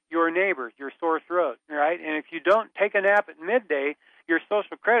threaten your neighbors, your sore throat, right? And if you don't take a nap at midday, your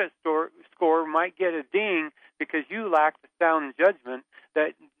social credit score might get a ding because you lack the sound judgment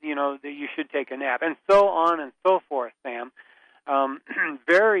that you should take a nap, and so on and so forth, Sam.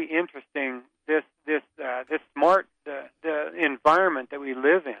 Very interesting. This smart the environment that we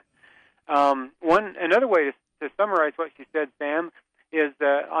live in. Another way to summarize what she said, Sam, is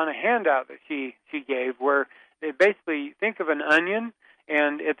on a handout that she gave, where they basically think of an onion,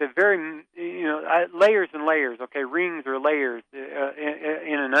 and at the very layers and layers. Okay, rings or layers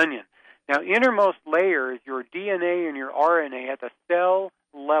in an onion. Now, innermost layer is your DNA and your RNA at the cell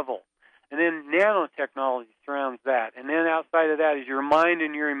level. And then nanotechnology surrounds that. And then outside of that is your mind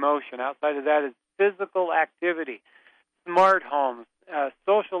and your emotion. Outside of that is physical activity, smart homes,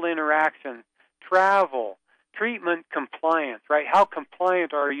 social interactions, travel, treatment compliance, right? How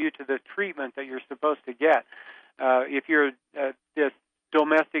compliant are you to the treatment that you're supposed to get? If you're this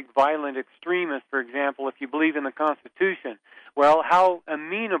domestic violent extremist, for example, if you believe in the Constitution, well, how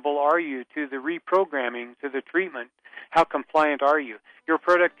amenable are you to the reprogramming, to the treatment? How compliant are you? Your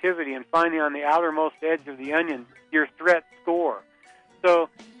productivity, and finally on the outermost edge of the onion, your threat score. So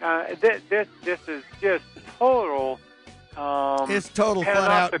this is just total. It's total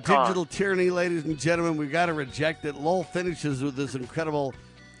flat-out digital tyranny, ladies and gentlemen. We've got to reject it. Lowell finishes with this incredible.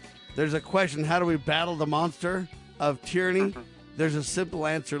 There's a question: how do we battle the monster of tyranny? There's a simple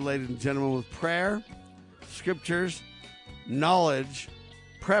answer, ladies and gentlemen, with prayer, scriptures, knowledge,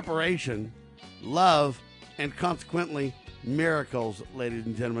 preparation, love, and consequently, miracles, ladies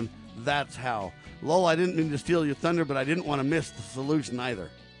and gentlemen. That's how. Lowell, I didn't mean to steal your thunder, but I didn't want to miss the solution either.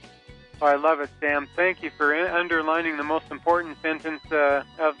 Oh, I love it, Sam. Thank you for underlining the most important sentence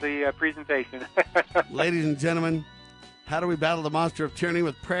of the presentation. Ladies and gentlemen, how do we battle the monster of tyranny?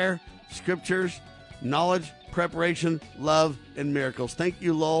 With prayer, scriptures, knowledge, preparation, love, and miracles. Thank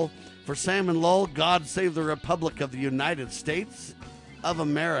you, Lowell. For Sam and Lowell, God save the Republic of the United States of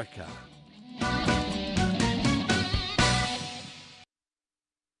America.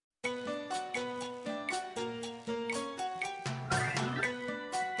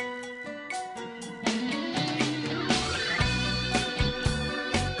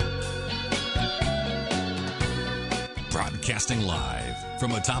 Broadcasting live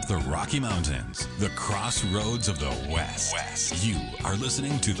from atop the Rocky Mountains, the crossroads of the West. You are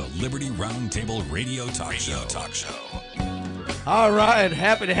listening to the Liberty Roundtable Radio Talk Show. All right,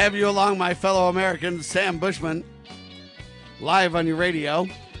 happy to have you along, my fellow Americans. Sam Bushman, live on your radio.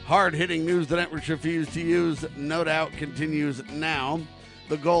 Hard-hitting news the networks refuse to use, no doubt, continues now.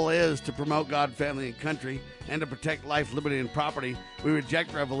 The goal is to promote God, family, and country, and to protect life, liberty, and property. We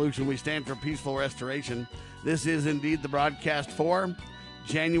reject revolution. We stand for peaceful restoration. This is indeed the broadcast for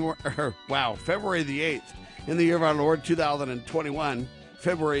February the 8th, in the year of our Lord, 2021.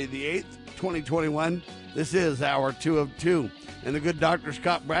 February the 8th, 2021. This is hour 2 of 2. And the good Dr.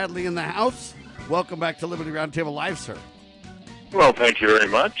 Scott Bradley in the house. Welcome back to Liberty Roundtable Live, sir. Well, thank you very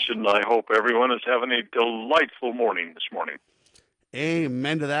much, and I hope everyone is having a delightful morning this morning.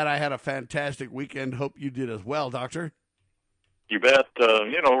 Amen to that. I had a fantastic weekend. Hope you did as well, Doctor. You bet.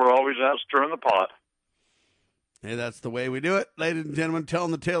 We're always out stirring the pot. Hey, that's the way we do it, ladies and gentlemen, telling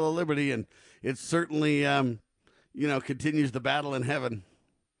the tale of liberty, and it certainly, continues the battle in heaven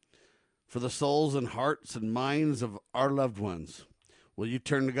for the souls and hearts and minds of our loved ones. Will you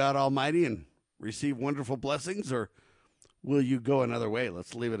turn to God Almighty and receive wonderful blessings, or will you go another way?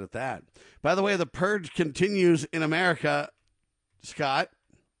 Let's leave it at that. By the way, the purge continues in America, Scott.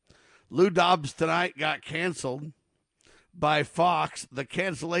 Lou Dobbs tonight got canceled by Fox. The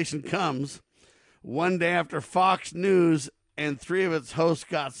cancellation comes one day after Fox News and 3 of its hosts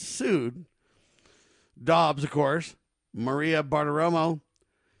got sued. Dobbs, of course, Maria Bartiromo,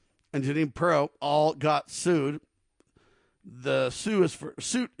 and Janine Pirro all got sued. The suit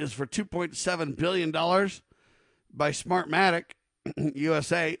is for $2.7 billion by Smartmatic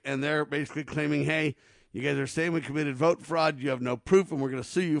USA, and they're basically claiming, hey, you guys are saying we committed vote fraud, you have no proof, and we're going to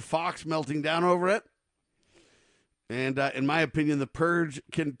sue you. Fox melting down over it. And in my opinion, the purge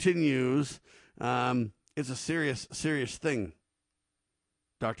continues. It's a serious, serious thing,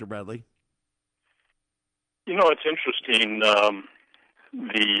 Dr. Bradley. It's interesting.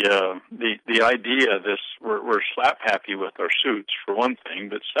 The idea of this, we're slap happy with our suits for one thing,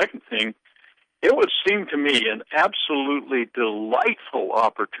 but second thing, it would seem to me an absolutely delightful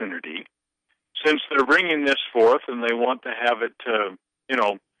opportunity, since they're bringing this forth and they want to have it.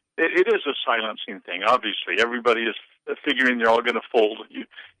 It is a silencing thing. Obviously, everybody is figuring they're all going to fold. You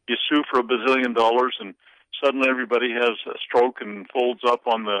sue for $1 billion, and suddenly everybody has a stroke and folds up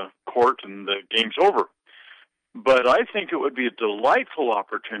on the court, and the game's over. But I think it would be a delightful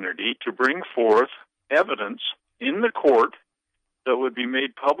opportunity to bring forth evidence in the court that would be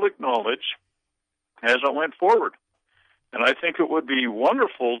made public knowledge as it went forward. And I think it would be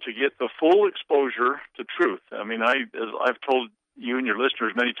wonderful to get the full exposure to truth. I mean, as I've told you and your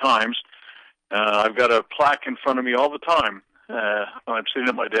listeners many times, I've got a plaque in front of me all the time. I'm sitting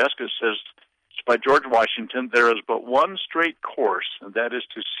at my desk. It says, it's by George Washington, there is but one straight course, and that is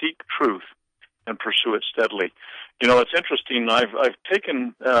to seek truth and pursue it steadily. It's interesting. I've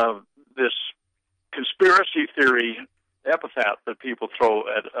taken this conspiracy theory epithet that people throw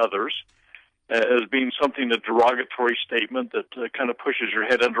at others as being something, a derogatory statement that kind of pushes your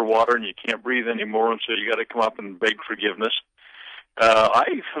head underwater and you can't breathe anymore, and so you got to come up and beg forgiveness.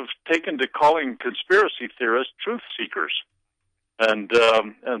 I have taken to calling conspiracy theorists truth seekers. And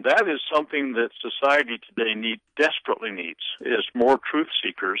that is something that society today desperately needs, is more truth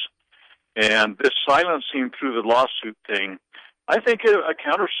seekers. And this silencing through the lawsuit thing, I think a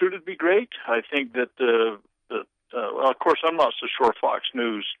countersuit would be great. I think that, of course, I'm not so sure Fox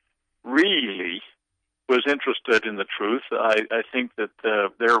News really was interested in the truth. I think that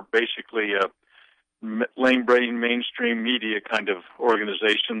they're basically a lame-brain mainstream media kind of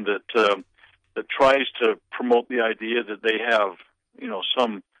organization that tries to promote the idea that they have,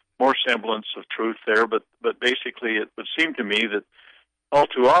 some more semblance of truth there, but basically it would seem to me that all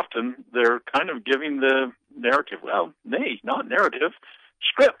too often they're kind of giving the narrative, not narrative,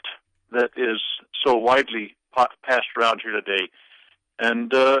 script that is so widely passed around here today.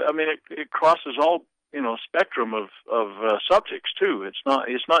 And it crosses all spectrum of subjects too. It's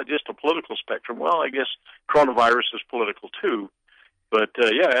not just a political spectrum. Well, I guess coronavirus is political too. But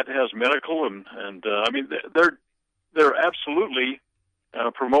yeah, it has medical and I mean they're absolutely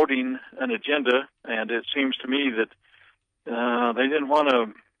promoting an agenda, and it seems to me that they didn't want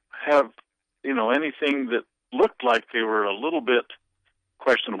to have anything that looked like they were a little bit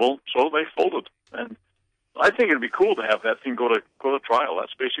questionable, so they folded. And I think it'd be cool to have that thing go to trial.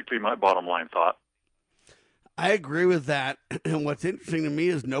 That's basically my bottom line thought. I agree with that. And what's interesting to me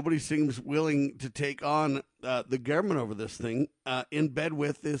is nobody seems willing to take on the government over this thing in bed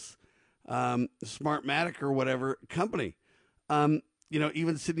with this Smartmatic or whatever company.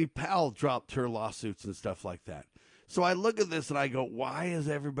 Even Sidney Powell dropped her lawsuits and stuff like that. So I look at this and I go, why is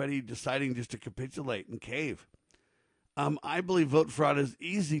everybody deciding just to capitulate and cave? I believe vote fraud is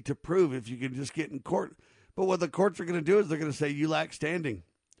easy to prove if you can just get in court. But what the courts are going to do is they're going to say you lack standing.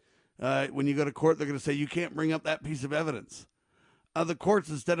 When you go to court, they're going to say you can't bring up that piece of evidence. The courts,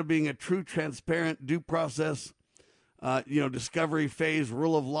 instead of being a true, transparent, due process, discovery phase,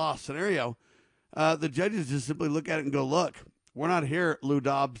 rule of law scenario, the judges just simply look at it and go, look, we're not here, Lou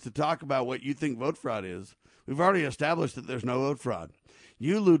Dobbs, to talk about what you think vote fraud is. We've already established that there's no vote fraud.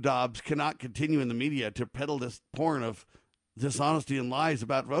 You, Lou Dobbs, cannot continue in the media to peddle this porn of dishonesty and lies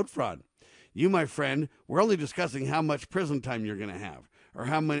about vote fraud. You, my friend, we're only discussing how much prison time you're going to have, or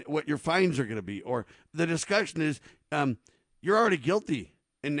what your fines are going to be, or the discussion is you're already guilty,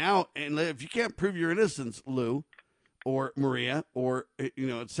 and if you can't prove your innocence, Lou, or Maria, or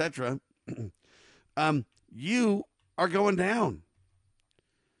etc., you are going down,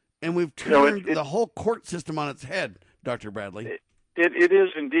 and we've turned the whole court system on its head, Dr. Bradley. It is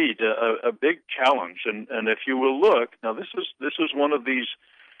indeed a big challenge, and if you will look now, this is one of these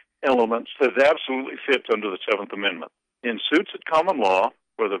elements that absolutely fits under the Seventh Amendment. In suits at common law,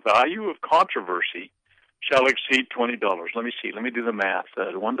 where the value of controversy shall exceed $20. Let me see. Let me do the math.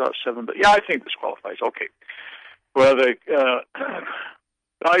 1.7. Yeah, I think this qualifies. Okay. Well, the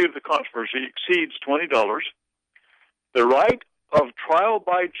value of the controversy exceeds $20. The right of trial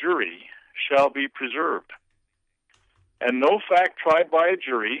by jury shall be preserved, and no fact tried by a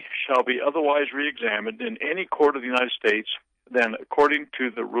jury shall be otherwise reexamined in any court of the United States than according to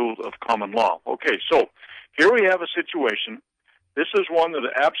the rules of common law. Okay, so here we have a situation. This is one that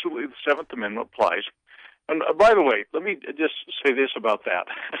absolutely the Seventh Amendment applies. And by the way, let me just say this about that.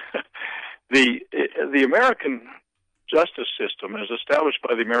 The American justice system, as established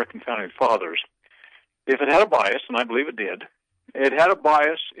by the American Founding Fathers, if it had a bias, and I believe it did, it had a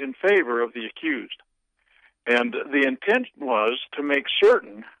bias in favor of the accused. And the intent was to make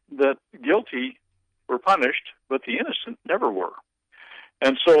certain that guilty were punished, but the innocent never were.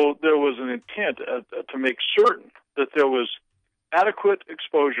 And so there was an intent to make certain that there was adequate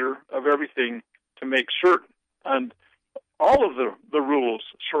exposure of everything to make certain. And all of the rules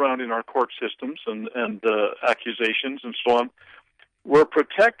surrounding our court systems and accusations and so on were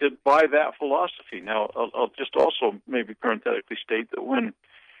protected by that philosophy. Now, I'll just also maybe parenthetically state that when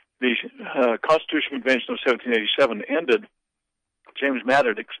the Constitutional Convention of 1787 ended, James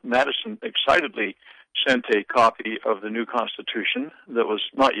Madison excitedly sent a copy of the new Constitution that was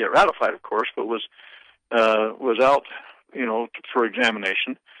not yet ratified, of course, but was out, for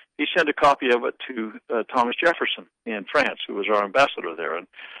examination. He sent a copy of it to Thomas Jefferson in France, who was our ambassador there.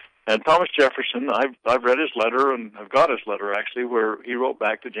 And Thomas Jefferson, I've read his letter, and I've got his letter actually, where he wrote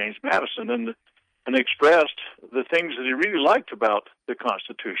back to James Madison and expressed the things that he really liked about the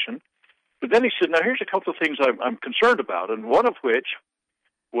Constitution. But then he said, now here's a couple of things I'm concerned about, and one of which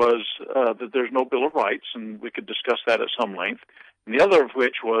was that there's no Bill of Rights, and we could discuss that at some length. And the other of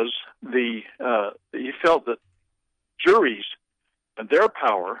which was he felt that juries and their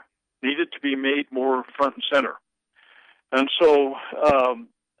power needed to be made more front and center. And so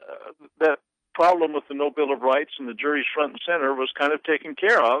that problem with the no Bill of Rights and the jury's front and center was kind of taken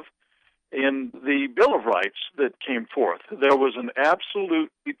care of in the Bill of Rights that came forth. There was an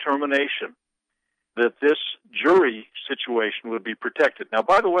absolute determination that this jury situation would be protected. Now,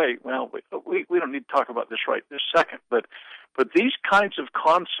 by the way, we don't need to talk about this right this second, but these kinds of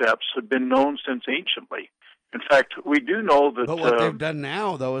concepts have been known since anciently. In fact, we do know that... But what they've done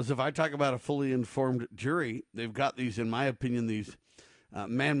now, though, is if I talk about a fully informed jury, they've got these, in my opinion, these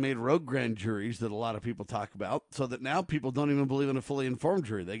man-made rogue grand juries that a lot of people talk about, so that now people don't even believe in a fully informed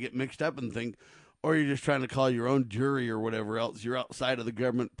jury. They get mixed up and think, or you're just trying to call your own jury or whatever else. You're outside of the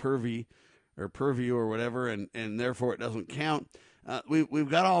government purview or whatever, and therefore it doesn't count. We've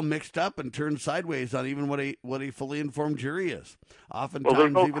got all mixed up and turned sideways on even what a fully informed jury is.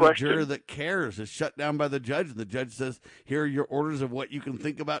 Oftentimes, even a juror that cares is shut down by the judge, and the judge says, here are your orders of what you can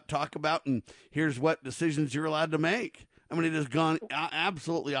think about, talk about, and here's what decisions you're allowed to make. I mean, it has gone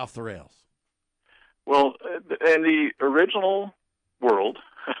absolutely off the rails. Well, and the original world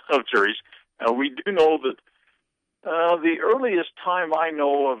of juries. We do know that the earliest time I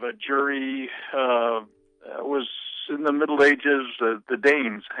know of a jury was in the Middle Ages. The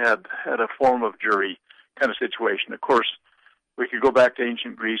Danes had a form of jury kind of situation. Of course, we could go back to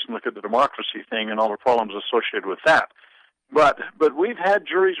ancient Greece and look at the democracy thing and all the problems associated with that. But we've had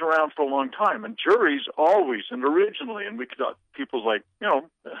juries around for a long time, and juries always and originally, and we could people like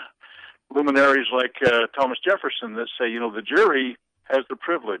luminaries like Thomas Jefferson that say the jury has the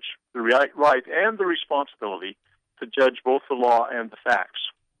privilege, the right, and the responsibility to judge both the law and the facts.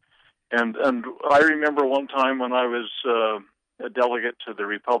 And I remember one time when I was a delegate to the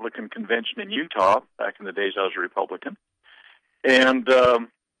Republican convention in Utah back in the days I was a Republican, and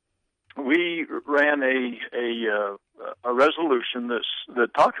we ran a resolution that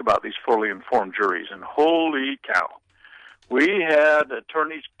talked about these fully informed juries, and holy cow, we had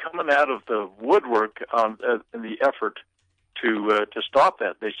attorneys coming out of the woodwork in the effort to stop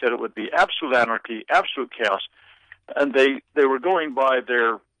that. They said it would be absolute anarchy, absolute chaos, and they were going by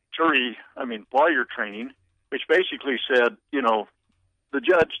their lawyer training, which basically said, the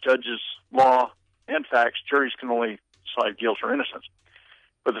judge judges law and facts. Juries can only decide guilt or innocence.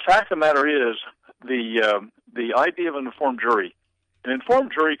 But the fact of the matter is, the idea of an informed jury can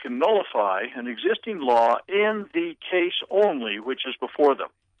nullify an existing law in the case only which is before them.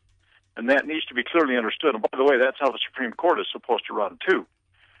 And that needs to be clearly understood. And by the way, that's how the Supreme Court is supposed to run too.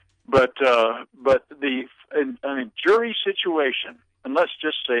 But the jury situation, and let's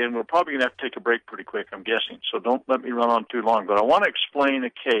just say, and we're probably going to have to take a break pretty quick, I'm guessing, so don't let me run on too long, but I want to explain a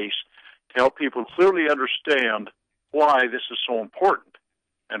case to help people clearly understand why this is so important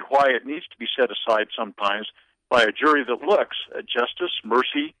and why it needs to be set aside sometimes by a jury that looks at justice,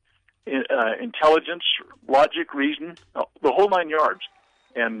 mercy, intelligence, logic, reason, the whole 9 yards,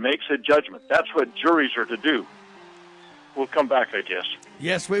 and makes a judgment. That's what juries are to do. We'll come back, I guess.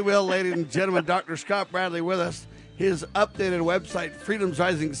 Yes, we will, ladies and gentlemen. Dr. Scott Bradley with us. His updated website,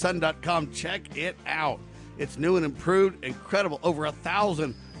 freedomsrisingsun.com. Check it out. It's new and improved, incredible. Over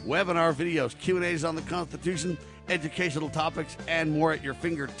 1,000 webinar videos, Q&As on the Constitution, educational topics, and more at your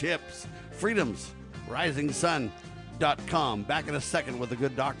fingertips. freedomsrisingsun.com. Back in a second with a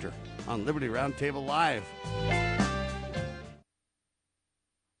good doctor on Liberty Roundtable Live.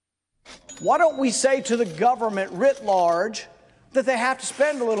 Why don't we say to the government writ large that they have to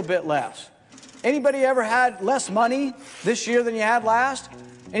spend a little bit less? Anybody ever had less money this year than you had last?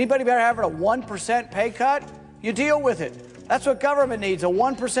 Anybody ever having a 1% pay cut? You deal with it. That's what government needs, a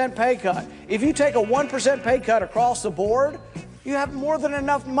 1% pay cut. If you take a 1% pay cut across the board, you have more than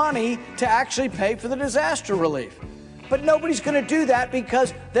enough money to actually pay for the disaster relief. But nobody's going to do that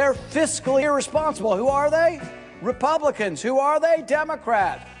because they're fiscally irresponsible. Who are they? Republicans. Who are they?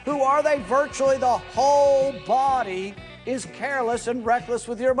 Democrats. Who are they? Virtually the whole body is careless and reckless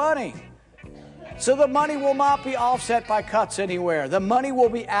with your money. So the money will not be offset by cuts anywhere. The money will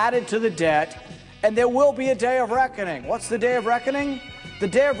be added to the debt, and there will be a day of reckoning. What's the day of reckoning? The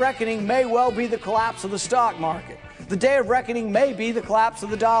day of reckoning may well be the collapse of the stock market. The day of reckoning may be the collapse of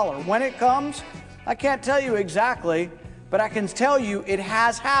the dollar. When it comes, I can't tell you exactly, but I can tell you it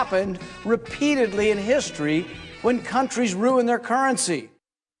has happened repeatedly in history when countries ruin their currency.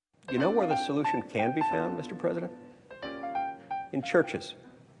 You know where the solution can be found, Mr. President? In churches,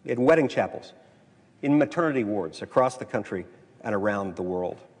 in wedding chapels, in maternity wards across the country and around the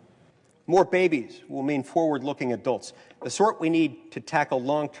world. More babies will mean forward-looking adults, the sort we need to tackle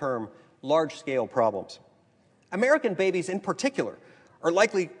long-term, large-scale problems. American babies in particular are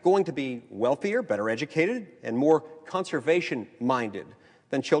likely going to be wealthier, better educated, and more conservation-minded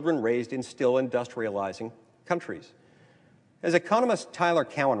than children raised in still industrializing countries. As economist Tyler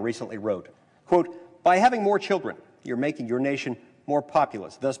Cowen recently wrote, quote, "By having more children, you're making your nation more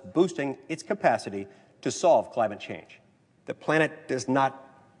populous, thus boosting its capacity to solve climate change. The planet does not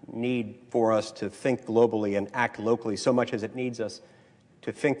need for us to think globally and act locally so much as it needs us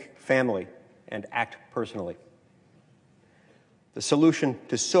to think family and act personally. The solution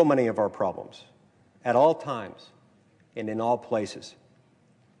to so many of our problems, at all times and in all places,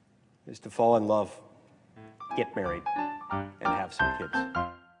 is to fall in love, get married, and have some kids."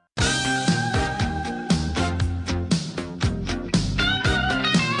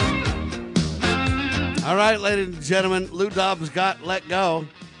 All right, ladies and gentlemen, Lou Dobbs got let go.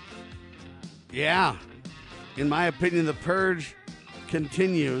 Yeah, in my opinion, the purge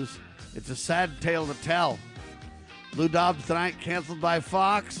continues. It's a sad tale to tell. Lou Dobbs tonight canceled by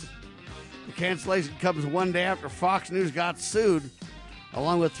Fox. The cancellation comes one day after Fox News got sued,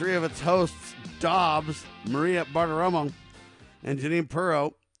 along with three of its hosts, Dobbs, Maria Bartiromo, and Janine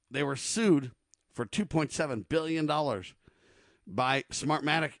Pirro. They were sued for $2.7 billion by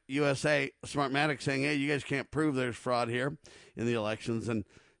Smartmatic USA. Smartmatic saying, hey, you guys can't prove there's fraud here in the elections. And,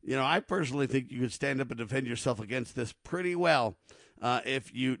 I personally think you could stand up and defend yourself against this pretty well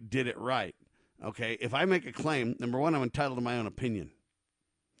if you did it right. Okay, if I make a claim, number one, I'm entitled to my own opinion.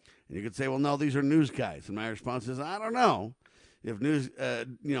 And you could say, well, no, these are news guys. And my response is, I don't know if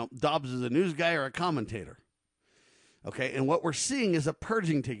Dobbs is a news guy or a commentator. Okay, and what we're seeing is a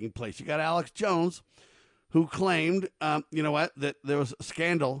purging taking place. You got Alex Jones, who claimed, that there was a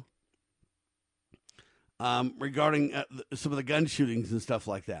scandal regarding some of the gun shootings and stuff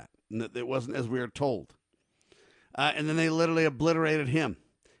like that, and that it wasn't as we were told. And then they literally obliterated him.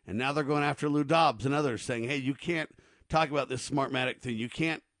 And now they're going after Lou Dobbs and others, saying, hey, you can't talk about this Smartmatic thing. You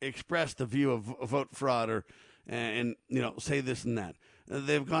can't express the view of vote fraud or say this and that.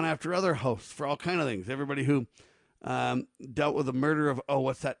 They've gone after other hosts for all kind of things. Everybody who dealt with the murder of,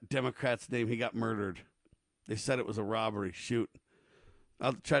 what's that Democrat's name? He got murdered. They said it was a robbery. Shoot.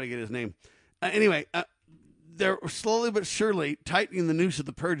 I'll try to get his name. Anyway, they're slowly but surely tightening the noose of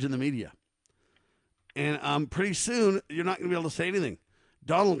the purge in the media. And pretty soon, you're not going to be able to say anything.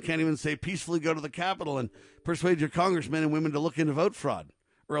 Donald can't even say peacefully go to the Capitol and persuade your congressmen and women to look into vote fraud,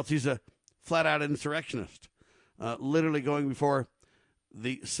 or else he's a flat-out insurrectionist. Literally going before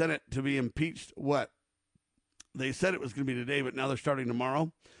the Senate to be impeached. What? They said it was going to be today, but now they're starting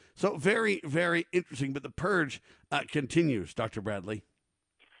tomorrow. So very, very interesting. But the purge continues, Dr. Bradley.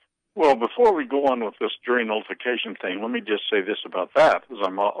 Well, before we go on with this jury nullification thing, let me just say this about that, as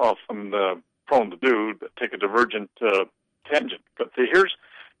I'm often prone to do, take a divergent tangent. But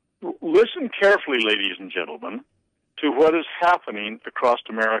listen carefully, ladies and gentlemen, to what is happening across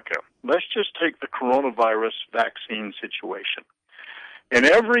America. Let's just take the coronavirus vaccine situation. In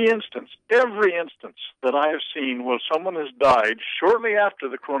every instance that I have seen where someone has died shortly after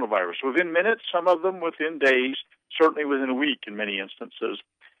the coronavirus, within minutes, some of them within days, certainly within a week in many instances,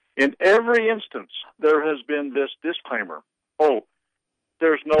 in every instance, there has been this disclaimer,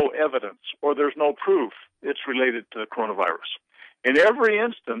 there's no evidence or there's no proof it's related to the coronavirus. In every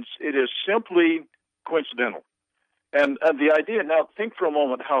instance, it is simply coincidental. And the idea, now think for a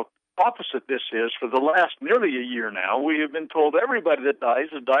moment how opposite this is. For the last nearly a year now, we have been told everybody that dies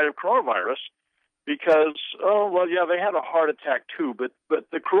has died of coronavirus because, they had a heart attack too, but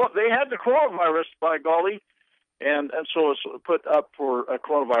they had the coronavirus, by golly, and so it's put up for a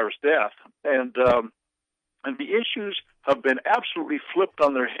coronavirus death. And the issues have been absolutely flipped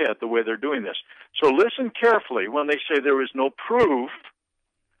on their head the way they're doing this. So listen carefully when they say there is no proof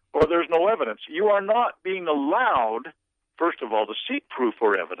or there's no evidence. You are not being allowed, first of all, to seek proof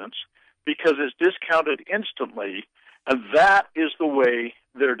or evidence because it's discounted instantly, and that is the way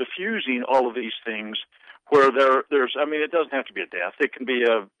they're diffusing all of these things where it doesn't have to be a death. It can be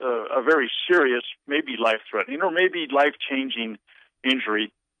a very serious, maybe life-threatening or maybe life-changing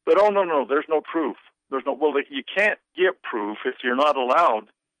injury. But, no, there's no proof. You can't get proof if you're not allowed.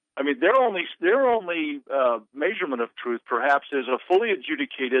 I mean, their only measurement of truth, perhaps, is a fully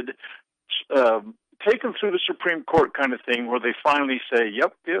adjudicated, taken through the Supreme Court kind of thing, where they finally say,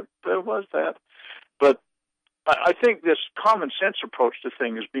 "Yep, there was that." But I think this common sense approach to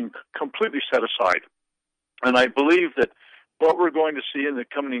things is being completely set aside, and I believe that what we're going to see in the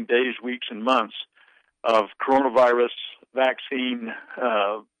coming days, weeks, and months of coronavirus vaccine,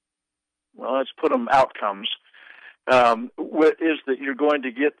 let's put them outcomes. Is that you're going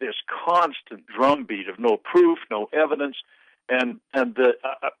to get this constant drumbeat of no proof, no evidence, and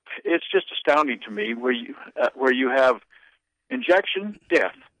it's just astounding to me where you have injection,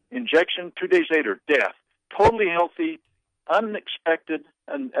 death, injection 2 days later, death, totally healthy, unexpected,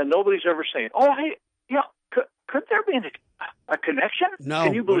 and nobody's ever saying, hey, yeah, could there be a connection? No.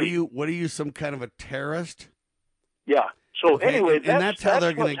 Can you believe? What are you, some kind of a terrorist? Yeah. So anyway, that's how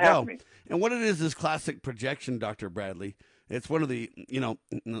they're going to go. Happening. And what it is classic projection, Dr. Bradley. It's one of the,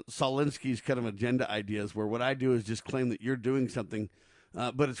 Solinsky's kind of agenda ideas where what I do is just claim that you're doing something,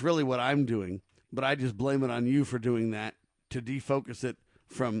 but it's really what I'm doing. But I just blame it on you for doing that to defocus it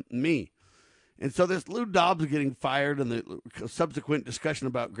from me. And so this Lou Dobbs getting fired and the subsequent discussion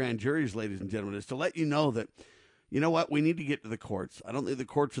about grand juries, ladies and gentlemen, is to let you know that, you know what, we need to get to the courts. I don't think the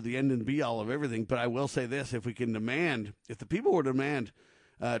courts are the end and be all of everything, but I will say this, if the people were to demand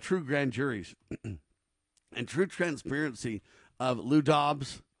true grand juries and true transparency of Lou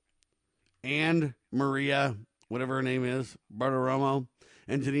Dobbs and Maria, whatever her name is, Bartiromo,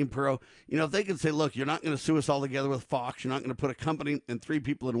 and Janine Pirro, if they can say, look, you're not going to sue us all together with Fox. You're not going to put a company and 3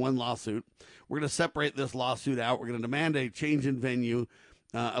 people in one lawsuit. We're going to separate this lawsuit out. We're going to demand a change in venue.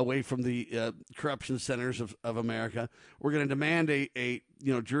 away from the corruption centers of America. We're going to demand a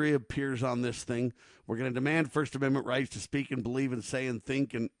jury of peers on this thing. We're going to demand First Amendment rights to speak and believe and say and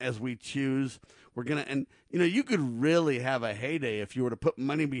think and as we choose. We're going to, and you could really have a heyday if you were to put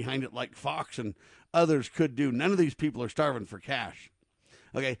money behind it like Fox and others could do. None of these people are starving for cash.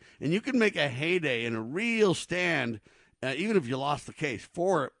 Okay, and you can make a heyday and a real stand, even if you lost the case,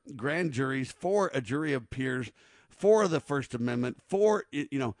 for grand juries, for a jury of peers, for the First Amendment, for,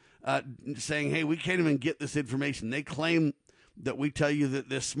 saying, hey, we can't even get this information. They claim that we tell you that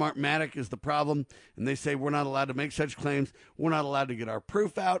this Smartmatic is the problem, and they say we're not allowed to make such claims. We're not allowed to get our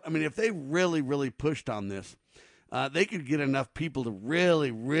proof out. I mean, if they really, really pushed on this, they could get enough people to really,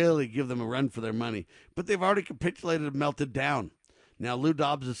 really give them a run for their money. But they've already capitulated and melted down. Now, Lou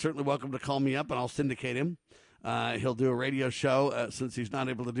Dobbs is certainly welcome to call me up, and I'll syndicate him. He'll do a radio show since he's not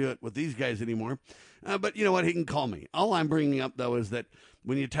able to do it with these guys anymore. But you know what? He can call me. All I'm bringing up, though, is that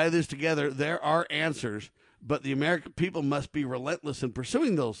when you tie this together, there are answers, but the American people must be relentless in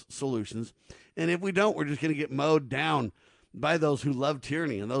pursuing those solutions. And if we don't, we're just going to get mowed down by those who love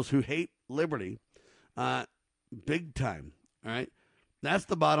tyranny and those who hate liberty big time. All right? That's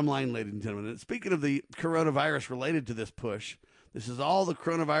the bottom line, ladies and gentlemen. And speaking of the coronavirus related to this push, this is all the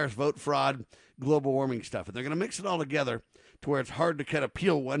coronavirus, vote fraud, global warming stuff. And they're going to mix it all together to where it's hard to kind of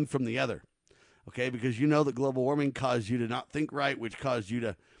peel one from the other. Okay, because you know that global warming caused you to not think right, which caused you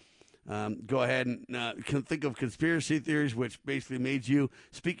to go ahead and think of conspiracy theories, which basically made you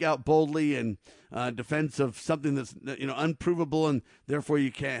speak out boldly in defense of something that's unprovable, and therefore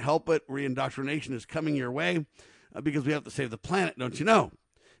you can't help it. Reindoctrination is coming your way because we have to save the planet, don't you know?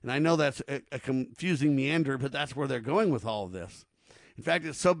 And I know that's a confusing meander, but that's where they're going with all of this. In fact,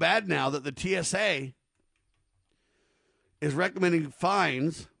 it's so bad now that the TSA is recommending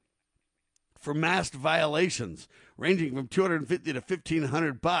fines for mask violations ranging from $250 to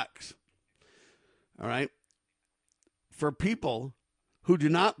 $1,500. All right. For people who do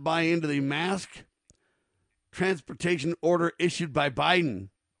not buy into the mask transportation order issued by Biden.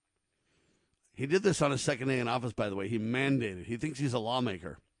 He did this on his second day in office, by the way. He mandated. He thinks he's a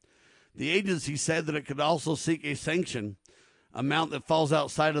lawmaker. The agency said that it could also seek a sanction amount that falls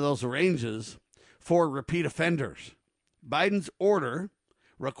outside of those ranges for repeat offenders. Biden's order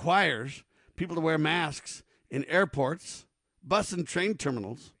requires people to wear masks in airports, bus and train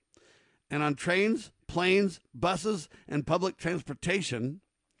terminals, and on trains, planes, buses, and public transportation.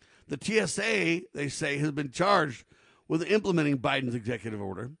 The TSA, they say, has been charged with implementing Biden's executive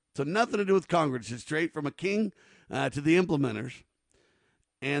order. So nothing to do with Congress. It's straight from a king to the implementers.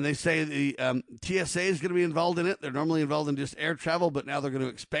 And they say the TSA is going to be involved in it. They're normally involved in just air travel, but now they're going to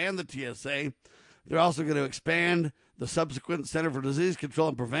expand the TSA. They're also going to expand the subsequent Center for Disease Control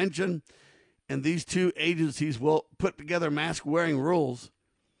and Prevention. And these two agencies will put together mask-wearing rules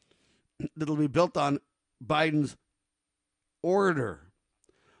that will be built on Biden's order.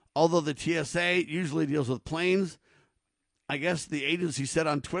 Although the TSA usually deals with planes, I guess the agency said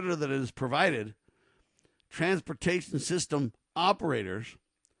on Twitter that it has provided transportation system operators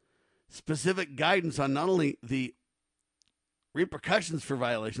specific guidance on not only the repercussions for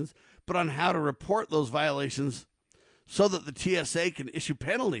violations, but on how to report those violations so that the TSA can issue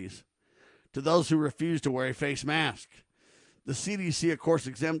penalties to those who refuse to wear a face mask. The CDC, of course,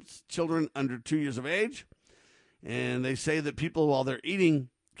 exempts children under 2 years of age, and they say that people, while they're eating,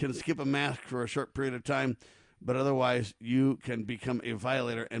 can skip a mask for a short period of time, but otherwise you can become a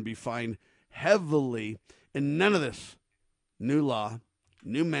violator and be fined heavily. And none of this new law,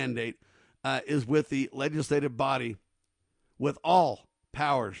 new mandate, is with the legislative body with all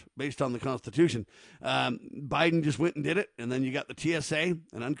powers based on the Constitution. Biden just went and did it, and then you got the TSA,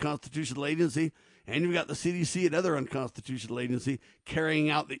 an unconstitutional agency, and you've got the CDC, another unconstitutional agency, carrying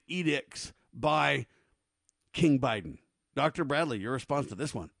out the edicts by King Biden. Dr. Bradley, your response to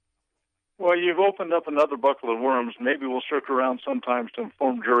this one? Well, you've opened up another bucket of worms. Maybe we'll circle around sometimes to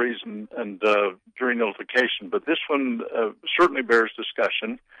inform juries and jury notification, but this one certainly bears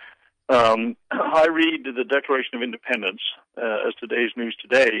discussion. I read the Declaration of Independence as today's news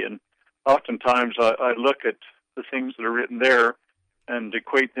today, and oftentimes I look at the things that are written there and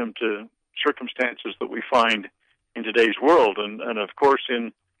equate them to circumstances that we find in today's world. And of course,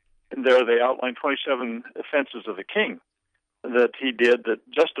 in there they outline 27 offenses of the king that he did that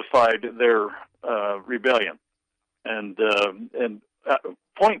justified their rebellion. And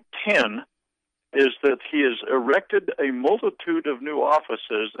point 10 is that he has erected a multitude of new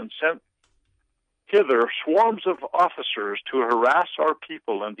offices and sent hither swarms of officers to harass our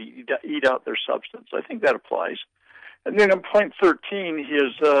people and to eat out their substance. I think that applies. And then in point 13, he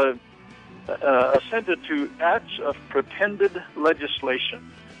has assented to acts of pretended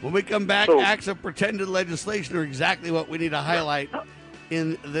legislation. When we come back, acts of pretended legislation are exactly what we need to highlight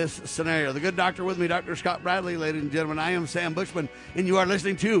in this scenario. The good doctor with me, Dr. Scott Bradley, ladies and gentlemen. I am Sam Bushman, and you are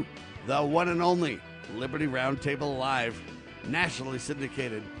listening to the one and only Liberty Roundtable Live, nationally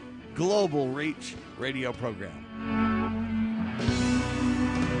syndicated, global reach radio program.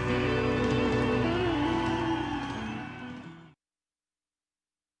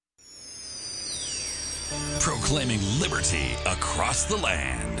 Proclaiming liberty across the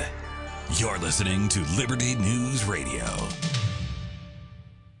land. You're listening to Liberty News Radio.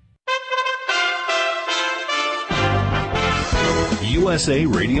 USA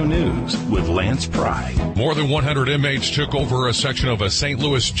Radio News with Lance Pry. More than 100 inmates took over a section of a St.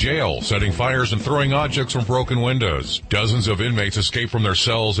 Louis jail, setting fires and throwing objects from broken windows. Dozens of inmates escaped from their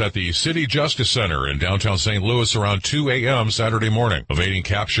cells at the City Justice Center in downtown St. Louis around 2 a.m. Saturday morning, evading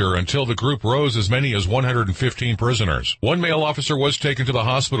capture until the group rose as many as 115 prisoners. One male officer was taken to the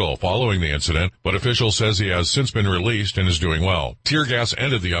hospital following the incident, but officials says he has since been released and is doing well. Tear gas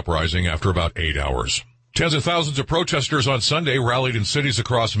ended the uprising after about 8 hours. Tens of thousands of protesters on Sunday rallied in cities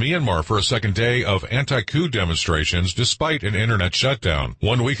across Myanmar for a second day of anti-coup demonstrations despite an internet shutdown.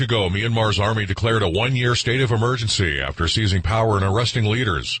 1 week ago, Myanmar's army declared a one-year state of emergency after seizing power and arresting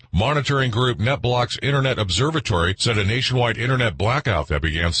leaders. Monitoring group NetBlock's Internet Observatory said a nationwide internet blackout that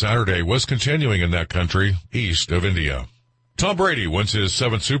began Saturday was continuing in that country east of India. Tom Brady wins his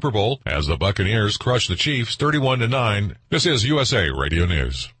 7th Super Bowl as the Buccaneers crush the Chiefs 31-9. This is USA Radio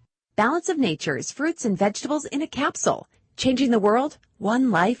News. Balance of Nature's fruits and vegetables in a capsule, changing the world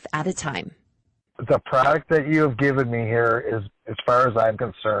one life at a time. The product that you have given me here is, as far as I'm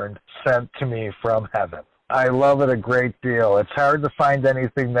concerned, sent to me from heaven. I love it a great deal. It's hard to find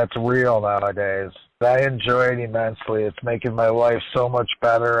anything that's real nowadays. I enjoy it immensely. It's making my life so much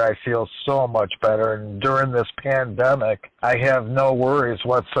better. I feel so much better. And during this pandemic, I have no worries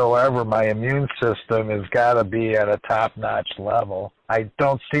whatsoever. My immune system has got to be at a top-notch level. I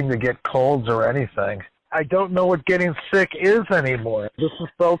don't seem to get colds or anything. I don't know what getting sick is anymore. This is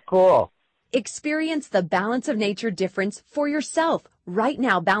so cool. Experience the Balance of Nature difference for yourself. Right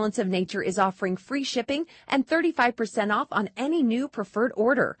now, Balance of Nature is offering free shipping and 35% off on any new preferred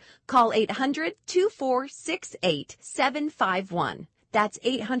order. Call 800-2468-751. That's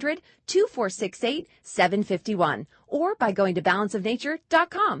 800-2468-751. Or by going to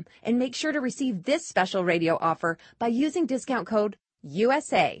balanceofnature.com and make sure to receive this special radio offer by using discount code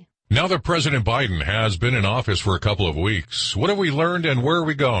USA. Now that President Biden has been in office for a couple of weeks, what have we learned and where are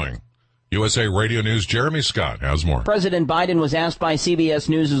we going? USA Radio News' Jeremy Scott has more. President Biden was asked by CBS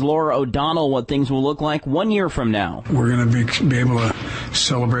News' Laura O'Donnell what things will look like 1 year from now. We're going to be able to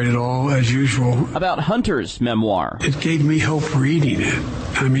celebrate it all as usual. About Hunter's memoir. It gave me hope reading it.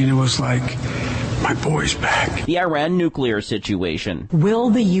 I mean, it was like, my boy's back. The Iran nuclear situation.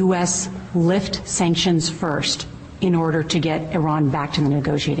 Will the U.S. lift sanctions first in order to get Iran back to the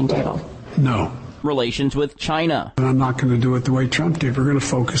negotiating table? No. Relations with China. And I'm not going to do it the way Trump did. We're going to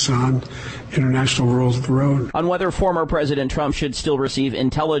focus on international rules of the road. On whether former President Trump should still receive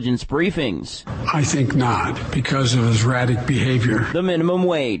intelligence briefings. I think not, because of his erratic behavior. The minimum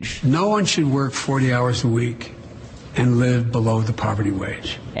wage. No one should work 40 hours a week and live below the poverty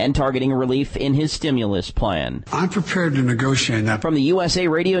wage. And targeting relief in his stimulus plan. I'm prepared to negotiate that. From the USA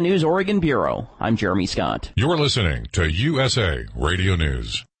Radio News Oregon Bureau, I'm Jeremy Scott. You're listening to USA Radio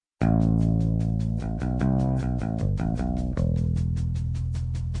News.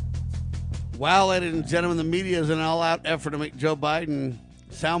 Wow, ladies and gentlemen, the media is in an all-out effort to make Joe Biden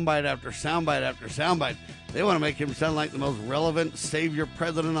soundbite after soundbite after soundbite. They want to make him sound like the most relevant savior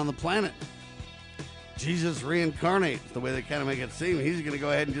president on the planet. Jesus reincarnates, the way they kind of make it seem. He's going to go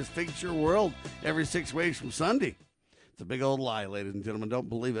ahead and just fix your world every 6 weeks from Sunday. It's a big old lie, ladies and gentlemen. Don't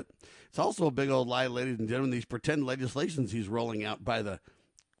believe it. It's also a big old lie, ladies and gentlemen, these pretend legislations he's rolling out by the,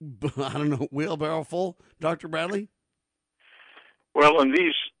 I don't know, wheelbarrow full, Dr. Bradley? Well, in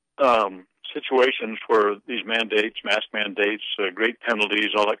these situations where these mandates, mask mandates, great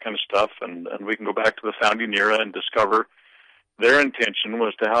penalties, all that kind of stuff, and we can go back to the founding era and discover their intention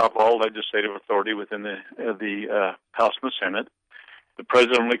was to have all legislative authority within the House and the Senate. The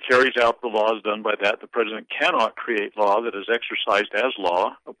president only carries out the laws done by that. The president cannot create law that is exercised as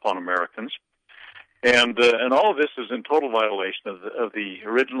law upon Americans. And all of this is in total violation of the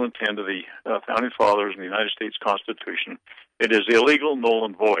original intent of the Founding Fathers and the United States Constitution. It is illegal, null,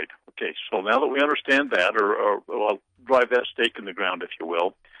 and void. Okay, so now that we understand that, or I'll drive that stake in the ground, if you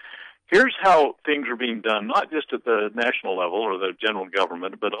will, here's how things are being done, not just at the national level or the general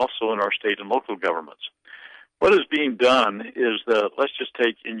government, but also in our state and local governments. what is being done is let's just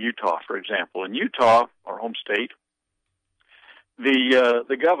take in Utah, for example. In Utah, our home state,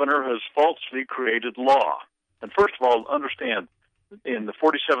 the governor has falsely created law. And first of all, understand, in the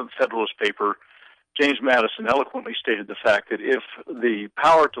 47th Federalist paper, James Madison eloquently stated the fact that if the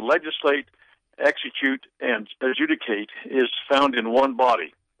power to legislate, execute, and adjudicate is found in one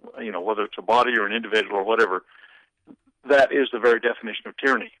body, whether it's a body or an individual or whatever, that is the very definition of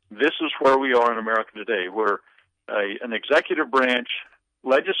tyranny. This is where we are in America today, where an executive branch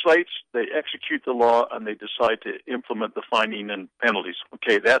legislates, they execute the law, and they decide to implement the finding and penalties.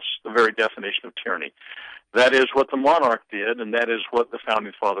 Okay, that's the very definition of tyranny. That is what the monarch did, and that is what the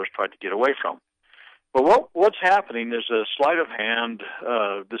Founding Fathers tried to get away from. But what's happening is a sleight of hand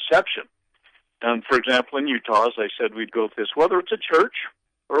deception. And, for example, in Utah, as I said, we'd go with this, whether it's a church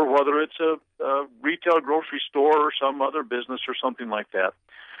or whether it's a retail grocery store or some other business or something like that,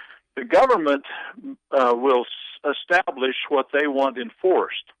 the government will establish what they want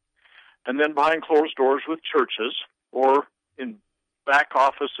enforced. And then behind closed doors with churches or in back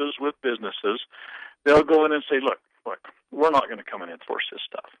offices with businesses, they'll go in and say, look, we're not going to come and enforce this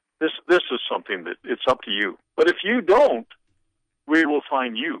stuff. This is something that it's up to you. But if you don't, we will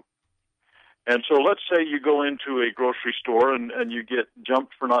fine you. And so let's say you go into a grocery store and you get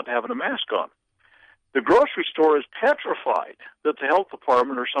jumped for not having a mask on. The grocery store is petrified that the health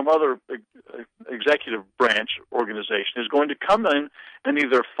department or some other executive branch organization is going to come in and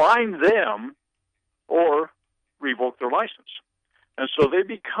either fine them or revoke their license. And so they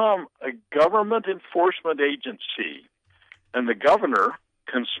become a government enforcement agency, and the governor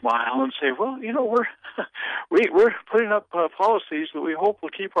can smile and say, well, we're putting up policies that we hope will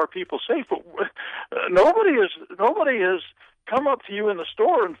keep our people safe. But nobody has come up to you in the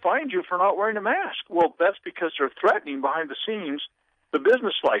store and fined you for not wearing a mask. Well, that's because they're threatening behind the scenes the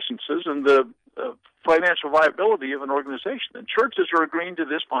business licenses and the financial viability of an organization. And churches are agreeing to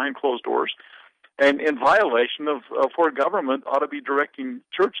this behind closed doors, and in violation of where government ought to be directing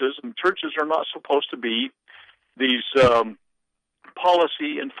churches, and churches are not supposed to be these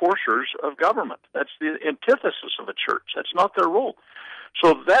policy enforcers of government. That's the antithesis of a church. That's not their role.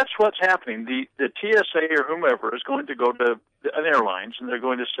 So that's what's happening. The TSA or whomever is going to go to an airlines, and they're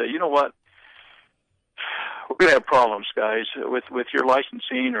going to say, you know what, we're going to have problems, guys, with your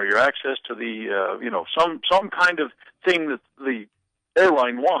licensing or your access to the, some kind of thing that the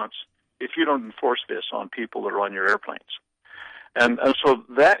airline wants if you don't enforce this on people that are on your airplanes. And so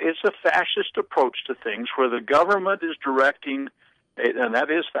that is a fascist approach to things where the government is directing, and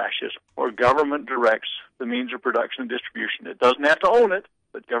that is fascism, or government directs the means of production and distribution. It doesn't have to own it,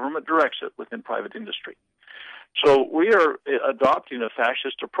 but government directs it within private industry. So we are adopting a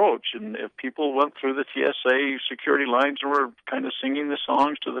fascist approach, and if people went through the TSA security lines and were kind of singing the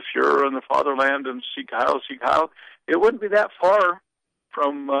songs to the Fuhrer and the Fatherland and Sieg Heil, it wouldn't be that far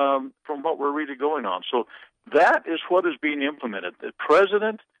from what we're really going on. So that is what is being implemented. The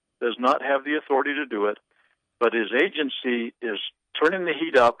president does not have the authority to do it, but his agency is turning the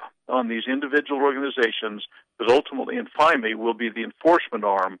heat up on these individual organizations that ultimately and finally will be the enforcement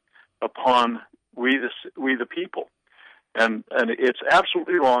arm upon we the people. And it's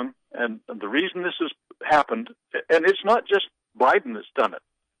absolutely wrong, and the reason this has happened, and it's not just Biden that's done it.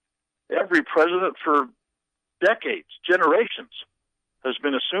 Every president for decades, generations, has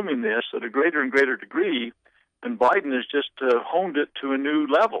been assuming this at a greater and greater degree, and Biden has just honed it to a new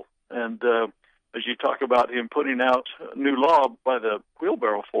level. And as you talk about him putting out new law by the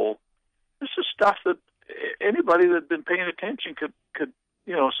wheelbarrow full, this is stuff that anybody that had been paying attention could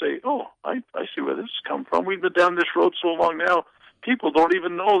say, oh, I see where this has come from. We've been down this road so long now, people don't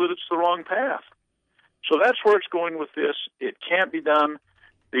even know that it's the wrong path. So that's where it's going with this. It can't be done.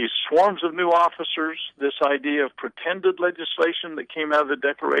 These swarms of new officers, this idea of pretended legislation that came out of the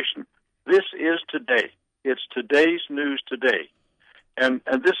Declaration, this is today. It's today's news today. And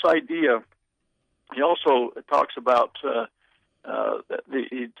this idea, he also talks about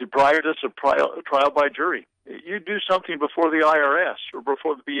he deprived us of trial by jury. You do something before the IRS or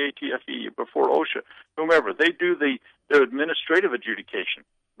before the BATFE, before OSHA, whomever. They do their administrative adjudication.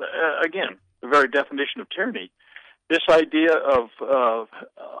 Again, the very definition of tyranny. This idea of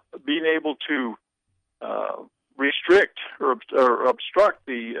being able to restrict or obstruct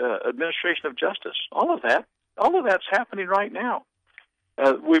the administration of justice, all of that's happening right now.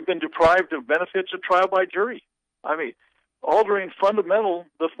 We've been deprived of benefits of trial by jury. I mean, altering fundamental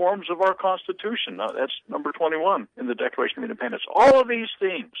the forms of our Constitution. That's number 21 in the Declaration of Independence. All of these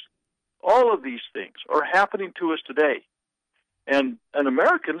things are happening to us today. And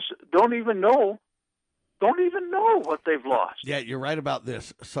Americans don't even know don't even know what they've lost. Yeah, you're right about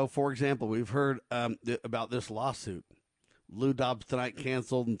this. So, for example, we've heard about this lawsuit. Lou Dobbs Tonight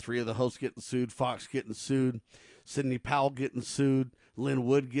canceled, and 3 of the hosts getting sued. Fox getting sued. Sidney Powell getting sued. Lynn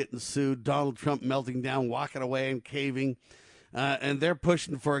Wood getting sued. Donald Trump melting down, walking away and caving. And they're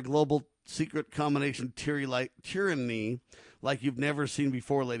pushing for a global secret combination tyranny like you've never seen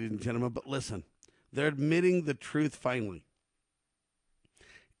before, ladies and gentlemen. But listen, they're admitting the truth finally.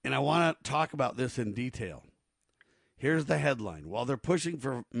 And I want to talk about this in detail. Here's the headline. While they're pushing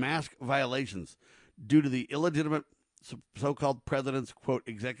for mask violations due to the illegitimate so-called president's, quote,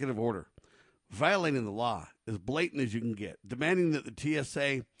 executive order, violating the law as blatant as you can get, demanding that the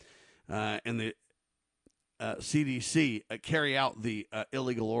TSA and the CDC carry out the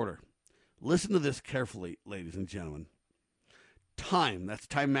illegal order. Listen to this carefully, ladies and gentlemen. Time, that's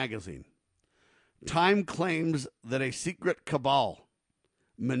Time magazine. Time claims that a secret cabal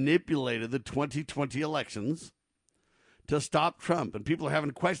manipulated the 2020 elections to stop Trump. And people are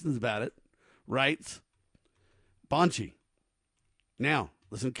having questions about it, writes Bonchi. Now,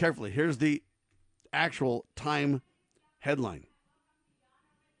 listen carefully. Here's the actual Time headline.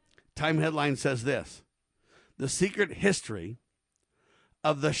 Time headline says this: the secret history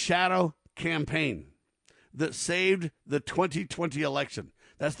of the shadow campaign that saved the 2020 election.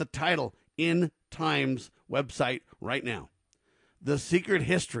 That's the title in Time's website right now. The secret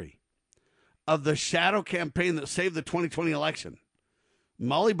history of the shadow campaign that saved the 2020 election.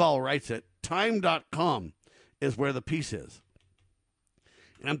 Molly Ball writes it. Time.com is where the piece is.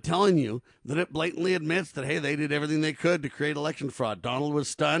 And I'm telling you that it blatantly admits that, hey, they did everything they could to create election fraud. Donald was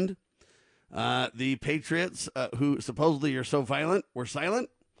stunned. The Patriots, who supposedly are so violent, were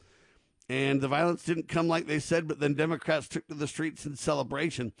silent. And the violence didn't come like they said, but then Democrats took to the streets in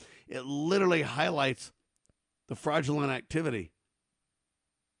celebration. It literally highlights the fraudulent activity.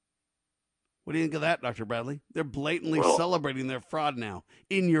 What do you think of that, Dr. Bradley? They're blatantly celebrating their fraud now.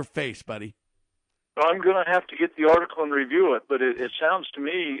 In your face, buddy. I'm going to have to get the article and review it, but it sounds to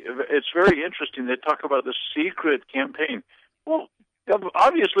me, it's very interesting. They talk about the secret campaign. Well,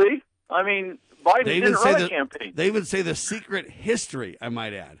 obviously, I mean, Biden didn't run a campaign. They even say the secret history, I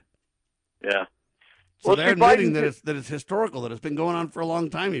might add. Yeah. So they're admitting that it's historical, that it's been going on for a long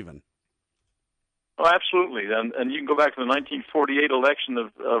time even. Oh, absolutely. And you can go back to the 1948 election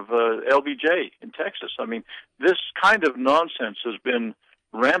of LBJ in Texas. I mean, this kind of nonsense has been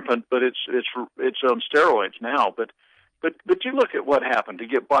rampant, but it's on steroids now. But you look at what happened to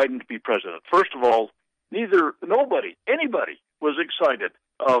get Biden to be president. First of all, anybody was excited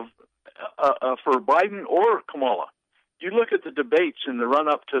for Biden or Kamala. You look at the debates in the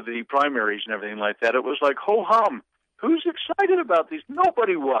run-up to the primaries and everything like that, it was like, ho-hum. Who's excited about these?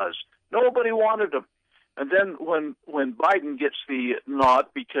 Nobody was. Nobody wanted him. And then when Biden gets the nod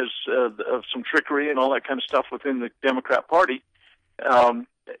because of some trickery and all that kind of stuff within the Democrat Party,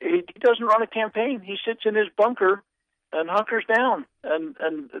 he doesn't run a campaign. He sits in his bunker and hunkers down. And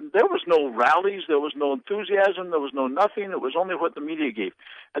there was no rallies. There was no enthusiasm. There was no nothing. It was only what the media gave.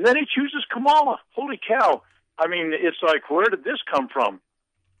 And then he chooses Kamala. Holy cow. I mean, it's like, where did this come from?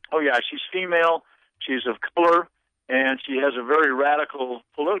 Oh, yeah, she's female. She's of color. And she has a very radical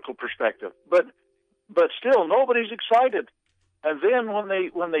political perspective. But still, nobody's excited. And then when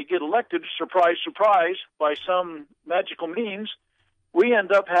they get elected, surprise, surprise, by some magical means, we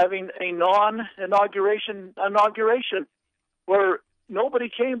end up having a non-inauguration where nobody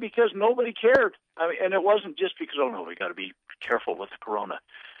came because nobody cared. I mean, and it wasn't just because, we got to be careful with the corona.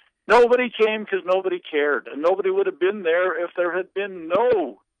 Nobody came because nobody cared, and nobody would have been there if there had been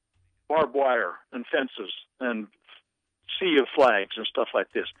no barbed wire and fences and sea of flags and stuff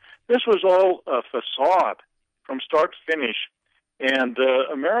like this. This was all a facade from start to finish, and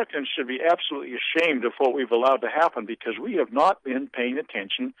Americans should be absolutely ashamed of what we've allowed to happen because we have not been paying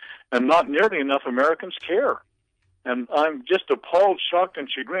attention, and not nearly enough Americans care. And I'm just appalled, shocked, and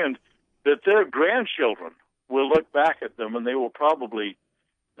chagrined that their grandchildren will look back at them, and they will probably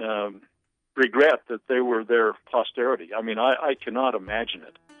regret that they were their posterity. I mean, I cannot imagine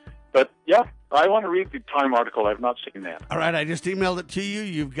it. But, yeah, I want to read the Time article. I've not seen that. All right, I just emailed it to you.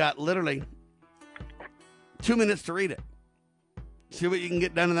 You've got literally 2 minutes to read it. See what you can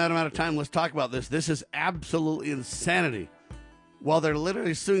get done in that amount of time. Let's talk about this. This is absolutely insanity. While they're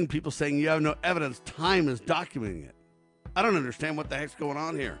literally suing people saying you have no evidence, Time is documenting it. I don't understand what the heck's going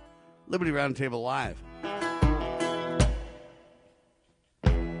on here. Liberty Roundtable Live.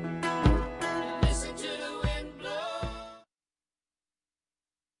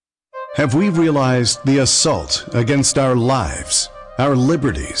 Have we realized the assault against our lives, our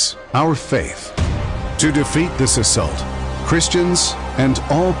liberties, our faith? To defeat this assault, Christians and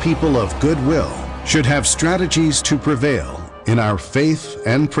all people of goodwill should have strategies to prevail in our faith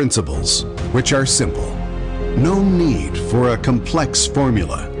and principles, which are simple. No need for a complex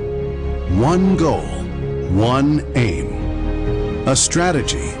formula. One goal, one aim. A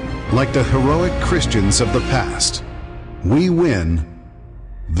strategy like the heroic Christians of the past. We win,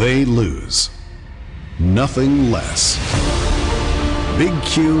 they lose. Nothing less. Big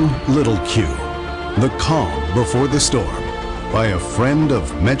Q, Little Q. The Calm Before the Storm by a friend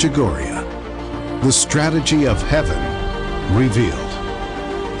of Medjugorje. The strategy of heaven revealed.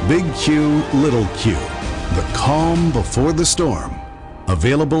 Big Q, Little Q. The Calm Before the Storm.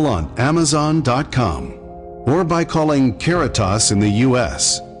 Available on Amazon.com or by calling Caritas in the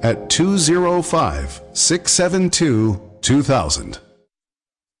U.S. at 205-672-2000.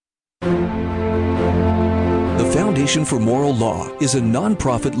 The Foundation for Moral Law is a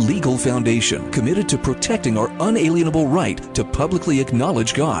nonprofit legal foundation committed to protecting our unalienable right to publicly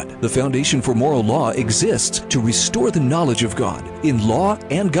acknowledge God. The Foundation for Moral Law exists to restore the knowledge of God in law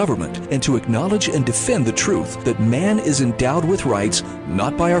and government and to acknowledge and defend the truth that man is endowed with rights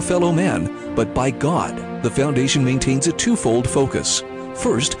not by our fellow man, but by God. The foundation maintains a twofold focus.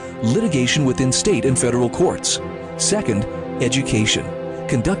 First, litigation within state and federal courts. Second, education,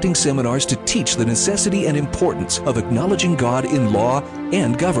 conducting seminars to teach the necessity and importance of acknowledging God in law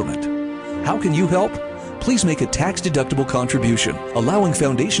and government. How can you help? Please make a tax-deductible contribution, allowing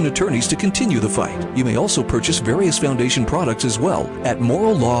foundation attorneys to continue the fight. You may also purchase various foundation products as well at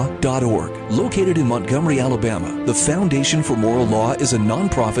morallaw.org. Located in Montgomery, Alabama, the Foundation for Moral Law is a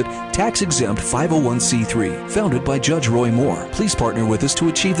nonprofit, tax-exempt 501c3 founded by Judge Roy Moore. Please partner with us to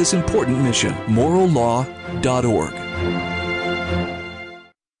achieve this important mission. morallaw.org.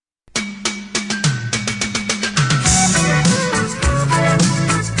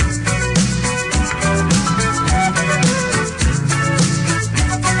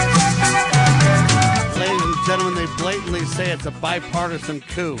 Say it's a bipartisan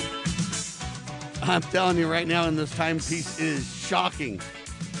coup. I'm telling you right now in this timepiece, it is shocking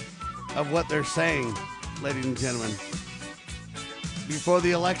of what they're saying, ladies and gentlemen. Before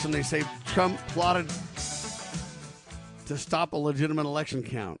the election, they say Trump plotted to stop a legitimate election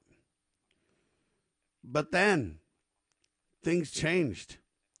count. But then things changed.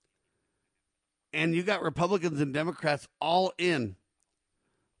 And you got Republicans and Democrats all in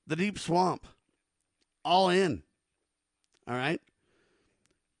the deep swamp. All in. All right.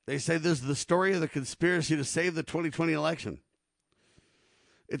 They say this is the story of the conspiracy to save the 2020 election.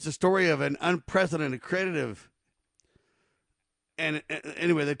 It's a story of an unprecedented, creative. And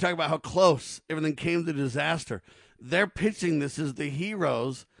anyway, they talk about how close everything came to disaster. They're pitching this as the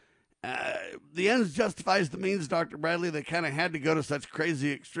heroes. The ends justifies the means, Dr. Bradley. They kind of had to go to such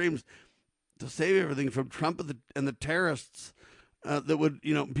crazy extremes to save everything from Trump and the terrorists that would,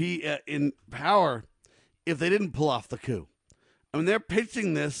 be in power if they didn't pull off the coup. I mean, they're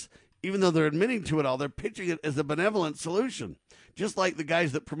pitching this, even though they're admitting to it all, they're pitching it as a benevolent solution. Just like the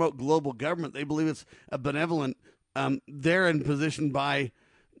guys that promote global government, they believe it's a benevolent, they're in position by,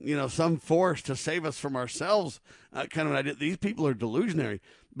 some force to save us from ourselves kind of an idea. These people are delusionary,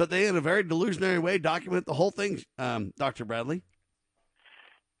 but they, in a very delusionary way, document the whole thing, Dr. Bradley.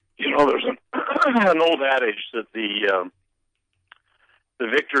 There's an old adage that the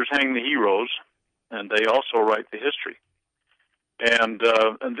victors hang the heroes, and they also write the history. And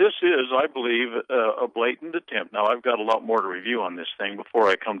this is, I believe, a blatant attempt. Now, I've got a lot more to review on this thing before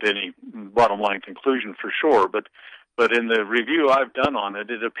I come to any bottom line conclusion for sure. But in the review I've done on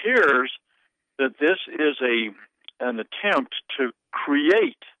it, it appears that this is an attempt to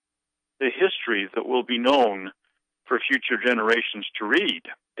create the history that will be known for future generations to read.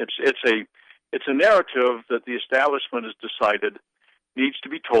 It's a narrative that the establishment has decided needs to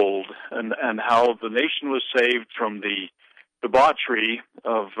be told, and how the nation was saved from the debauchery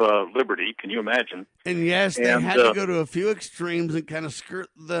of liberty. Can you imagine? And yes, they had to go to a few extremes and kind of skirt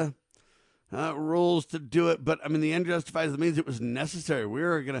the rules to do it. But I mean, the end justifies the means. It was necessary.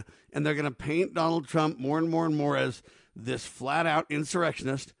 They're gonna paint Donald Trump more and more and more as this flat out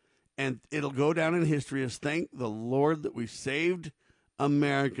insurrectionist, and it'll go down in history as thank the Lord that we saved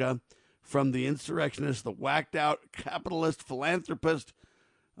America from the insurrectionist, the whacked out capitalist philanthropist,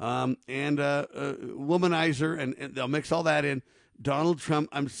 and womanizer, and they'll mix all that in. Donald Trump,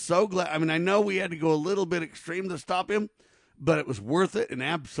 I'm so glad. I mean, I know we had to go a little bit extreme to stop him, but it was worth it and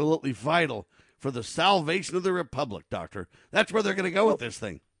absolutely vital for the salvation of the republic, Doctor. That's where they're going to go with this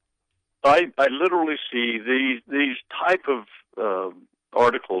thing. I literally see these type of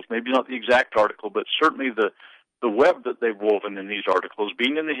articles, maybe not the exact article, but certainly the web that they've woven in these articles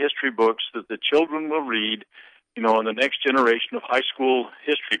being in the history books that the children will read, in the next generation of high school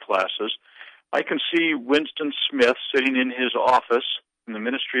history classes. I can see Winston Smith sitting in his office in the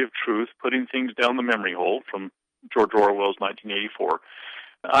Ministry of Truth, putting things down the memory hole from George Orwell's 1984.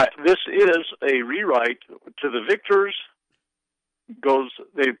 This is a rewrite. To the victors goes,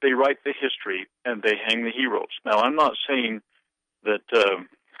 they write the history and they hang the heroes. Now, I'm not saying that,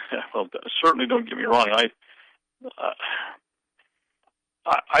 well, certainly don't get me wrong.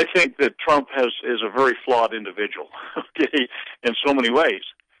 I think that Trump is a very flawed individual, okay, in so many ways.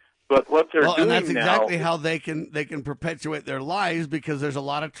 But what they're doing now, and that's exactly how they can perpetuate their lies, because there's a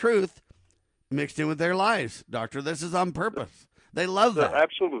lot of truth mixed in with their lies, Doctor. This is on purpose. They love that.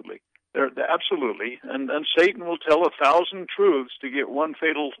 Absolutely. They're absolutely. And Satan will tell 1,000 truths to get one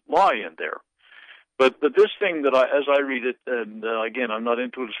fatal lie in there. But this thing that as I read it, and again, I'm not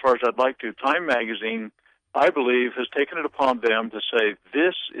into it as far as I'd like to, Time Magazine, I believe, has taken it upon them to say,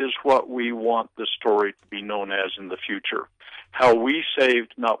 this is what we want the story to be known as in the future. How we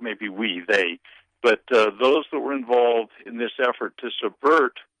saved, not maybe we, they, but those that were involved in this effort to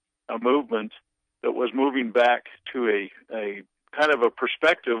subvert a movement that was moving back to a kind of a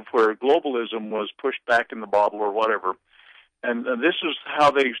perspective where globalism was pushed back in the bottle or whatever. And this is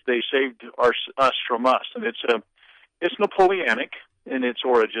how they saved us from us. And it's Napoleonic in its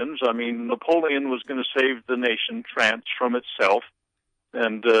origins. I mean, Napoleon was going to save the nation, France, from itself.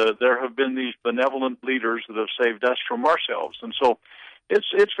 And there have been these benevolent leaders that have saved us from ourselves. And so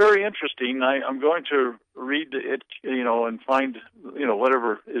it's very interesting. I'm going to read it, and find,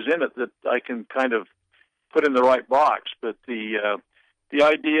 whatever is in it that I can kind of put in the right box. But the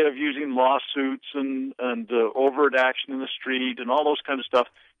idea of using lawsuits and overt action in the street and all those kind of stuff,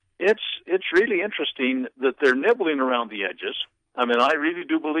 it's really interesting that they're nibbling around the edges. I mean, I really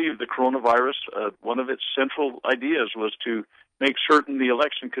do believe the coronavirus, one of its central ideas was to make certain the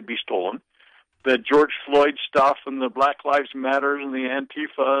election could be stolen. The George Floyd stuff and the Black Lives Matter and the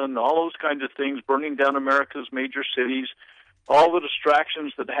Antifa and all those kinds of things, burning down America's major cities, all the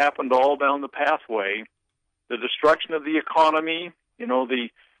distractions that happened all down the pathway, the destruction of the economy, the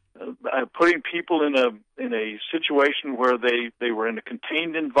putting people in a situation where they were in a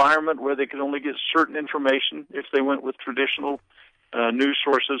contained environment where they could only get certain information if they went with traditional news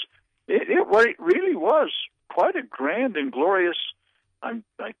sources. It really was quite a grand and glorious, I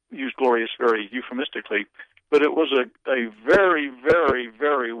use glorious very euphemistically, but it was a very, very,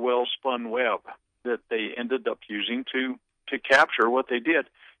 very well-spun web that they ended up using to capture what they did.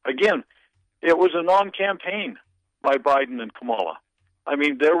 Again, it was a non-campaign by Biden and Kamala. I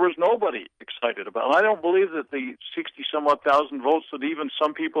mean, there was nobody excited about it. I don't believe that the 60-some-odd thousand votes that even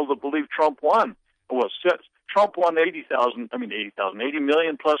some people that believe Trump won, Trump won 80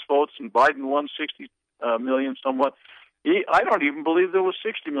 million plus votes, and Biden won 60 million somewhat. I don't even believe there was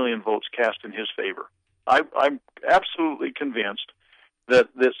 60 million votes cast in his favor. I'm absolutely convinced that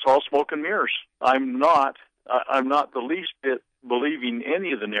it's all smoke and mirrors. I'm not the least bit believing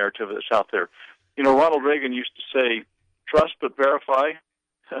any of the narrative that's out there. Ronald Reagan used to say, trust but verify.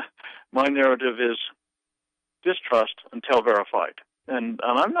 My narrative is distrust until verified. And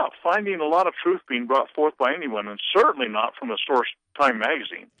I'm not finding a lot of truth being brought forth by anyone, and certainly not from a source, Time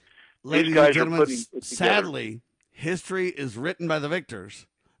Magazine. Ladies and gentlemen, sadly, history is written by the victors,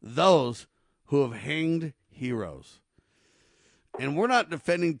 those who have hanged heroes. And we're not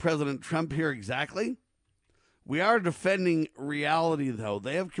defending President Trump here exactly. We are defending reality, though.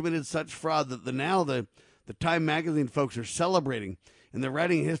 They have committed such fraud that now the Time Magazine folks are celebrating, and they're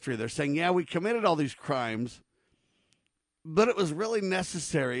writing history. They're saying, yeah, we committed all these crimes, but it was really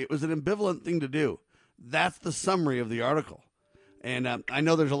necessary. It was an ambivalent thing to do. That's the summary of the article. And I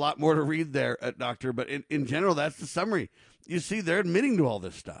know there's a lot more to read there, Doctor, but in general, that's the summary. You see, they're admitting to all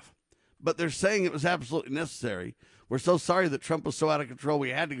this stuff, but they're saying it was absolutely necessary. We're so sorry that Trump was so out of control,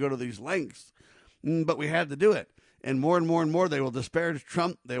 we had to go to these lengths, but we had to do it. And more, they will disparage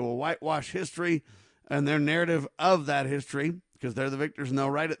Trump. They will whitewash history and their narrative of that history, because they're the victors and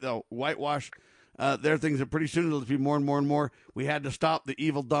they'll write it. They'll whitewash their things, and pretty soon it'll be more and more. We had to stop the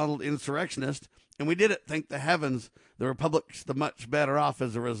evil Donald insurrectionist, and we did it. Thank the heavens. The Republic's the much better off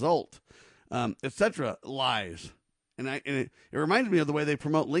as a result, etc. Lies. And it reminds me of the way they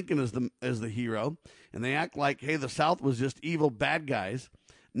promote Lincoln as the hero, and they act like, hey, the South was just evil bad guys.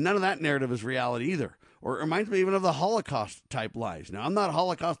 None of that narrative is reality either. Or it reminds me even of the Holocaust type lies. Now, I'm not a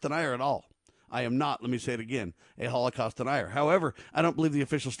Holocaust denier at all. I am not, let me say it again, a Holocaust denier. However, I don't believe the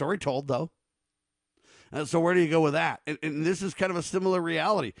official story told, though. So where do you go with that? And this is kind of a similar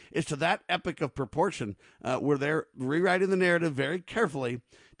reality. It's to that epic of proportion where they're rewriting the narrative very carefully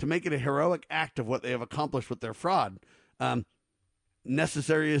to make it a heroic act of what they have accomplished with their fraud.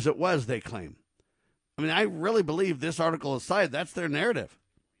 Necessary as it was, they claim. I mean, I really believe this article aside, that's their narrative.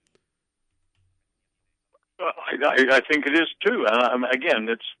 I think it is too. Again,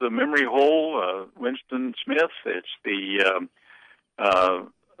 it's the memory hole, Winston Smith. It's the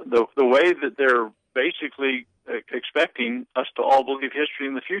way that they're basically expecting us to all believe history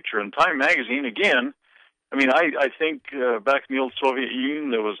in the future. And Time Magazine, again, I mean, I think back in the old Soviet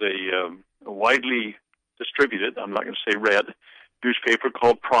Union there was a widely distributed, I'm not going to say read, newspaper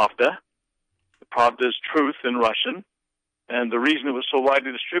called Pravda. Pravda is truth in Russian. And the reason it was so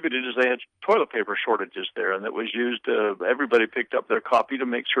widely distributed is they had toilet paper shortages there, and it was used, everybody picked up their copy to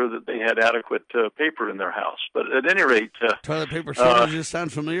make sure that they had adequate paper in their house. But at any rate... toilet paper shortages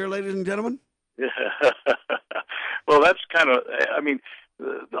sound familiar, ladies and gentlemen? Well, that's kind of, I mean,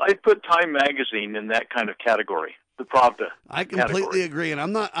 I put Time Magazine in that kind of category, the Pravda I completely category. agree, and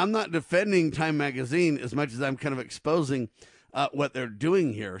I'm not defending Time Magazine as much as I'm kind of exposing what they're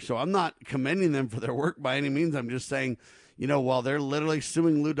doing here. So I'm not commending them for their work by any means. I'm just saying, you know, while they're literally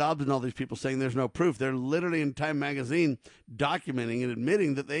suing Lou Dobbs and all these people saying there's no proof, they're literally in Time Magazine documenting and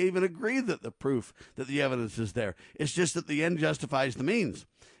admitting that they even agree that the proof, that the evidence is there. It's just that the end justifies the means.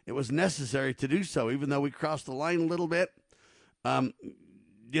 It was necessary to do so, even though we crossed the line a little bit.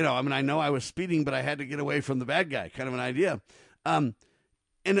 You know, I mean, I know I was speeding, but I had to get away from the bad guy, kind of an idea. And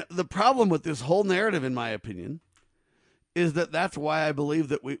the problem with this whole narrative, in my opinion, is that that's why I believe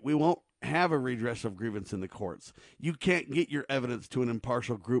that we won't have a redress of grievance in the courts. You can't get your evidence to an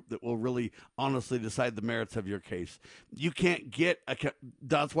impartial group that will really honestly decide the merits of your case. You can't get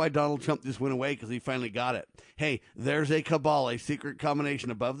that's why Donald Trump just went away, because he finally got it. Hey, there's a cabal, a secret combination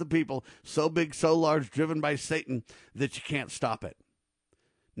above the people, so big, so large, driven by Satan, that you can't stop it.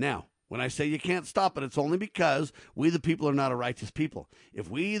 Now, when I say you can't stop it, it's only because we the people are not a righteous people. If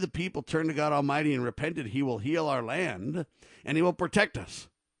we the people turn to God Almighty and repented, he will heal our land and he will protect us.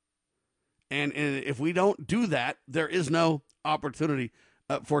 And if we don't do that, there is no opportunity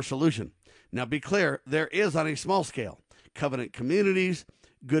for solution. Now, be clear, there is on a small scale. Covenant communities,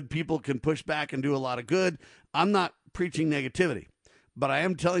 good people can push back and do a lot of good. I'm not preaching negativity, but I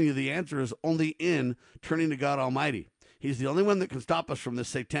am telling you the answer is only in turning to God Almighty. He's the only one that can stop us from this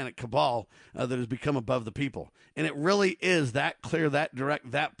satanic cabal that has become above the people. And it really is that clear, that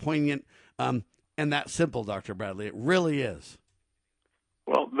direct, that poignant, and that simple, Dr. Bradley. It really is.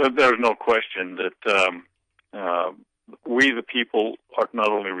 Well, there's no question that we, the people, are not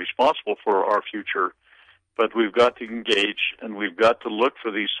only responsible for our future, but we've got to engage and we've got to look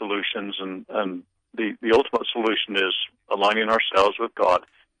for these solutions. And the ultimate solution is aligning ourselves with God,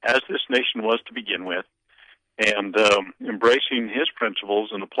 as this nation was to begin with, and embracing his principles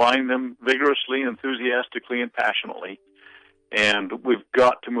and applying them vigorously, enthusiastically, and passionately. And we've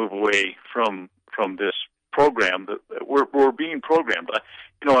got to move away from this program that we're being programmed.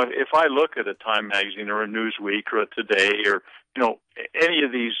 You know, if I look at a Time Magazine or a Newsweek or a Today or, you know, any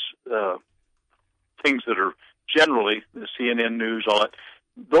of these things that are generally the CNN News, all that,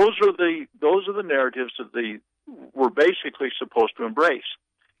 those are the narratives that we're basically supposed to embrace.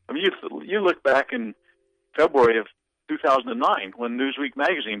 I mean, you look back in February of 2009 when Newsweek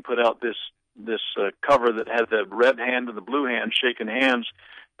magazine put out this cover that had the red hand and the blue hand shaking hands,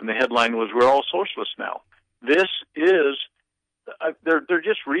 and the headline was "We're all socialists now." This is they're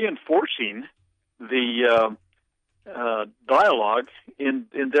just reinforcing the dialogue in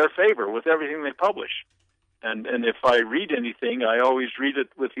their favor with everything they publish. And if I read anything, I always read it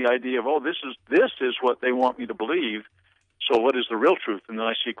with the idea of, oh, this is what they want me to believe. So what is the real truth? And then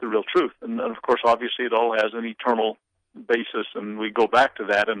I seek the real truth. And then, of course, obviously, it all has an eternal basis, and we go back to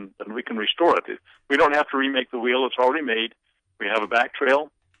that, and we can restore it. We don't have to remake the wheel. It's already made. We have a back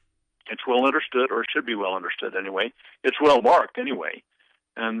trail. It's well understood, or it should be well understood anyway. It's well marked anyway.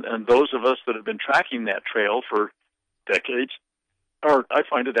 And those of us that have been tracking that trail for decades, I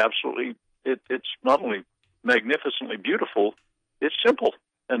find it absolutely, it's not only magnificently beautiful, it's simple.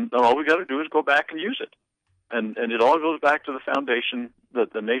 And all we got to do is go back and use it. And it all goes back to the foundation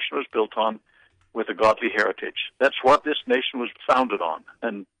that the nation was built on with a godly heritage. That's what this nation was founded on.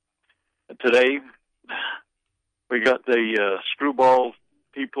 And today, we got the screwball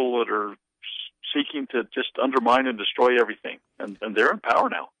people that are seeking to just undermine and destroy everything. And they're in power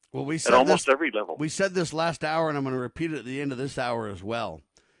now. Well, we said at almost every level. We said this last hour, and I'm going to repeat it at the end of this hour as well.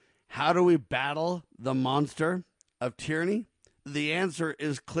 How do we battle the monster of tyranny? The answer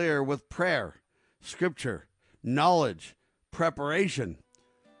is clear with prayer, scripture, knowledge, preparation,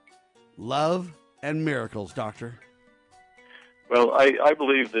 love, and miracles, Doctor. Well, I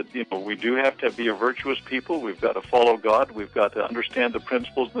believe that we do have to be a virtuous people. We've got to follow God. We've got to understand the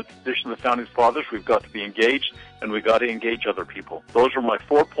principles and the tradition of the Founding Fathers. We've got to be engaged, and we've got to engage other people. Those are my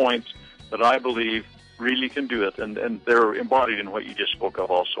 4 points that I believe really can do it, and they're embodied in what you just spoke of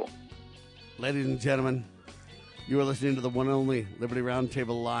also. Ladies and gentlemen, You are listening to the one and only Liberty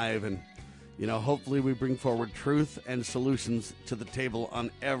Roundtable Live, and hopefully we bring forward truth and solutions to the table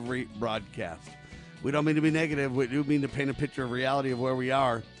on every broadcast. We don't mean to be negative. We do mean to paint a picture of reality of where we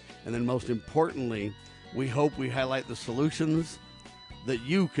are, and then most importantly, we hope we highlight the solutions that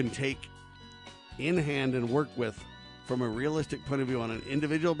you can take in hand and work with from a realistic point of view on an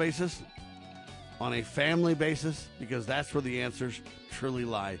individual basis, on a family basis, because that's where the answers truly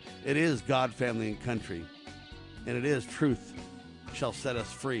lie. It is God, family, and country, and it is truth shall set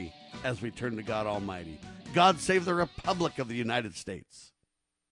us free as we turn to God Almighty. God save the Republic of the United States.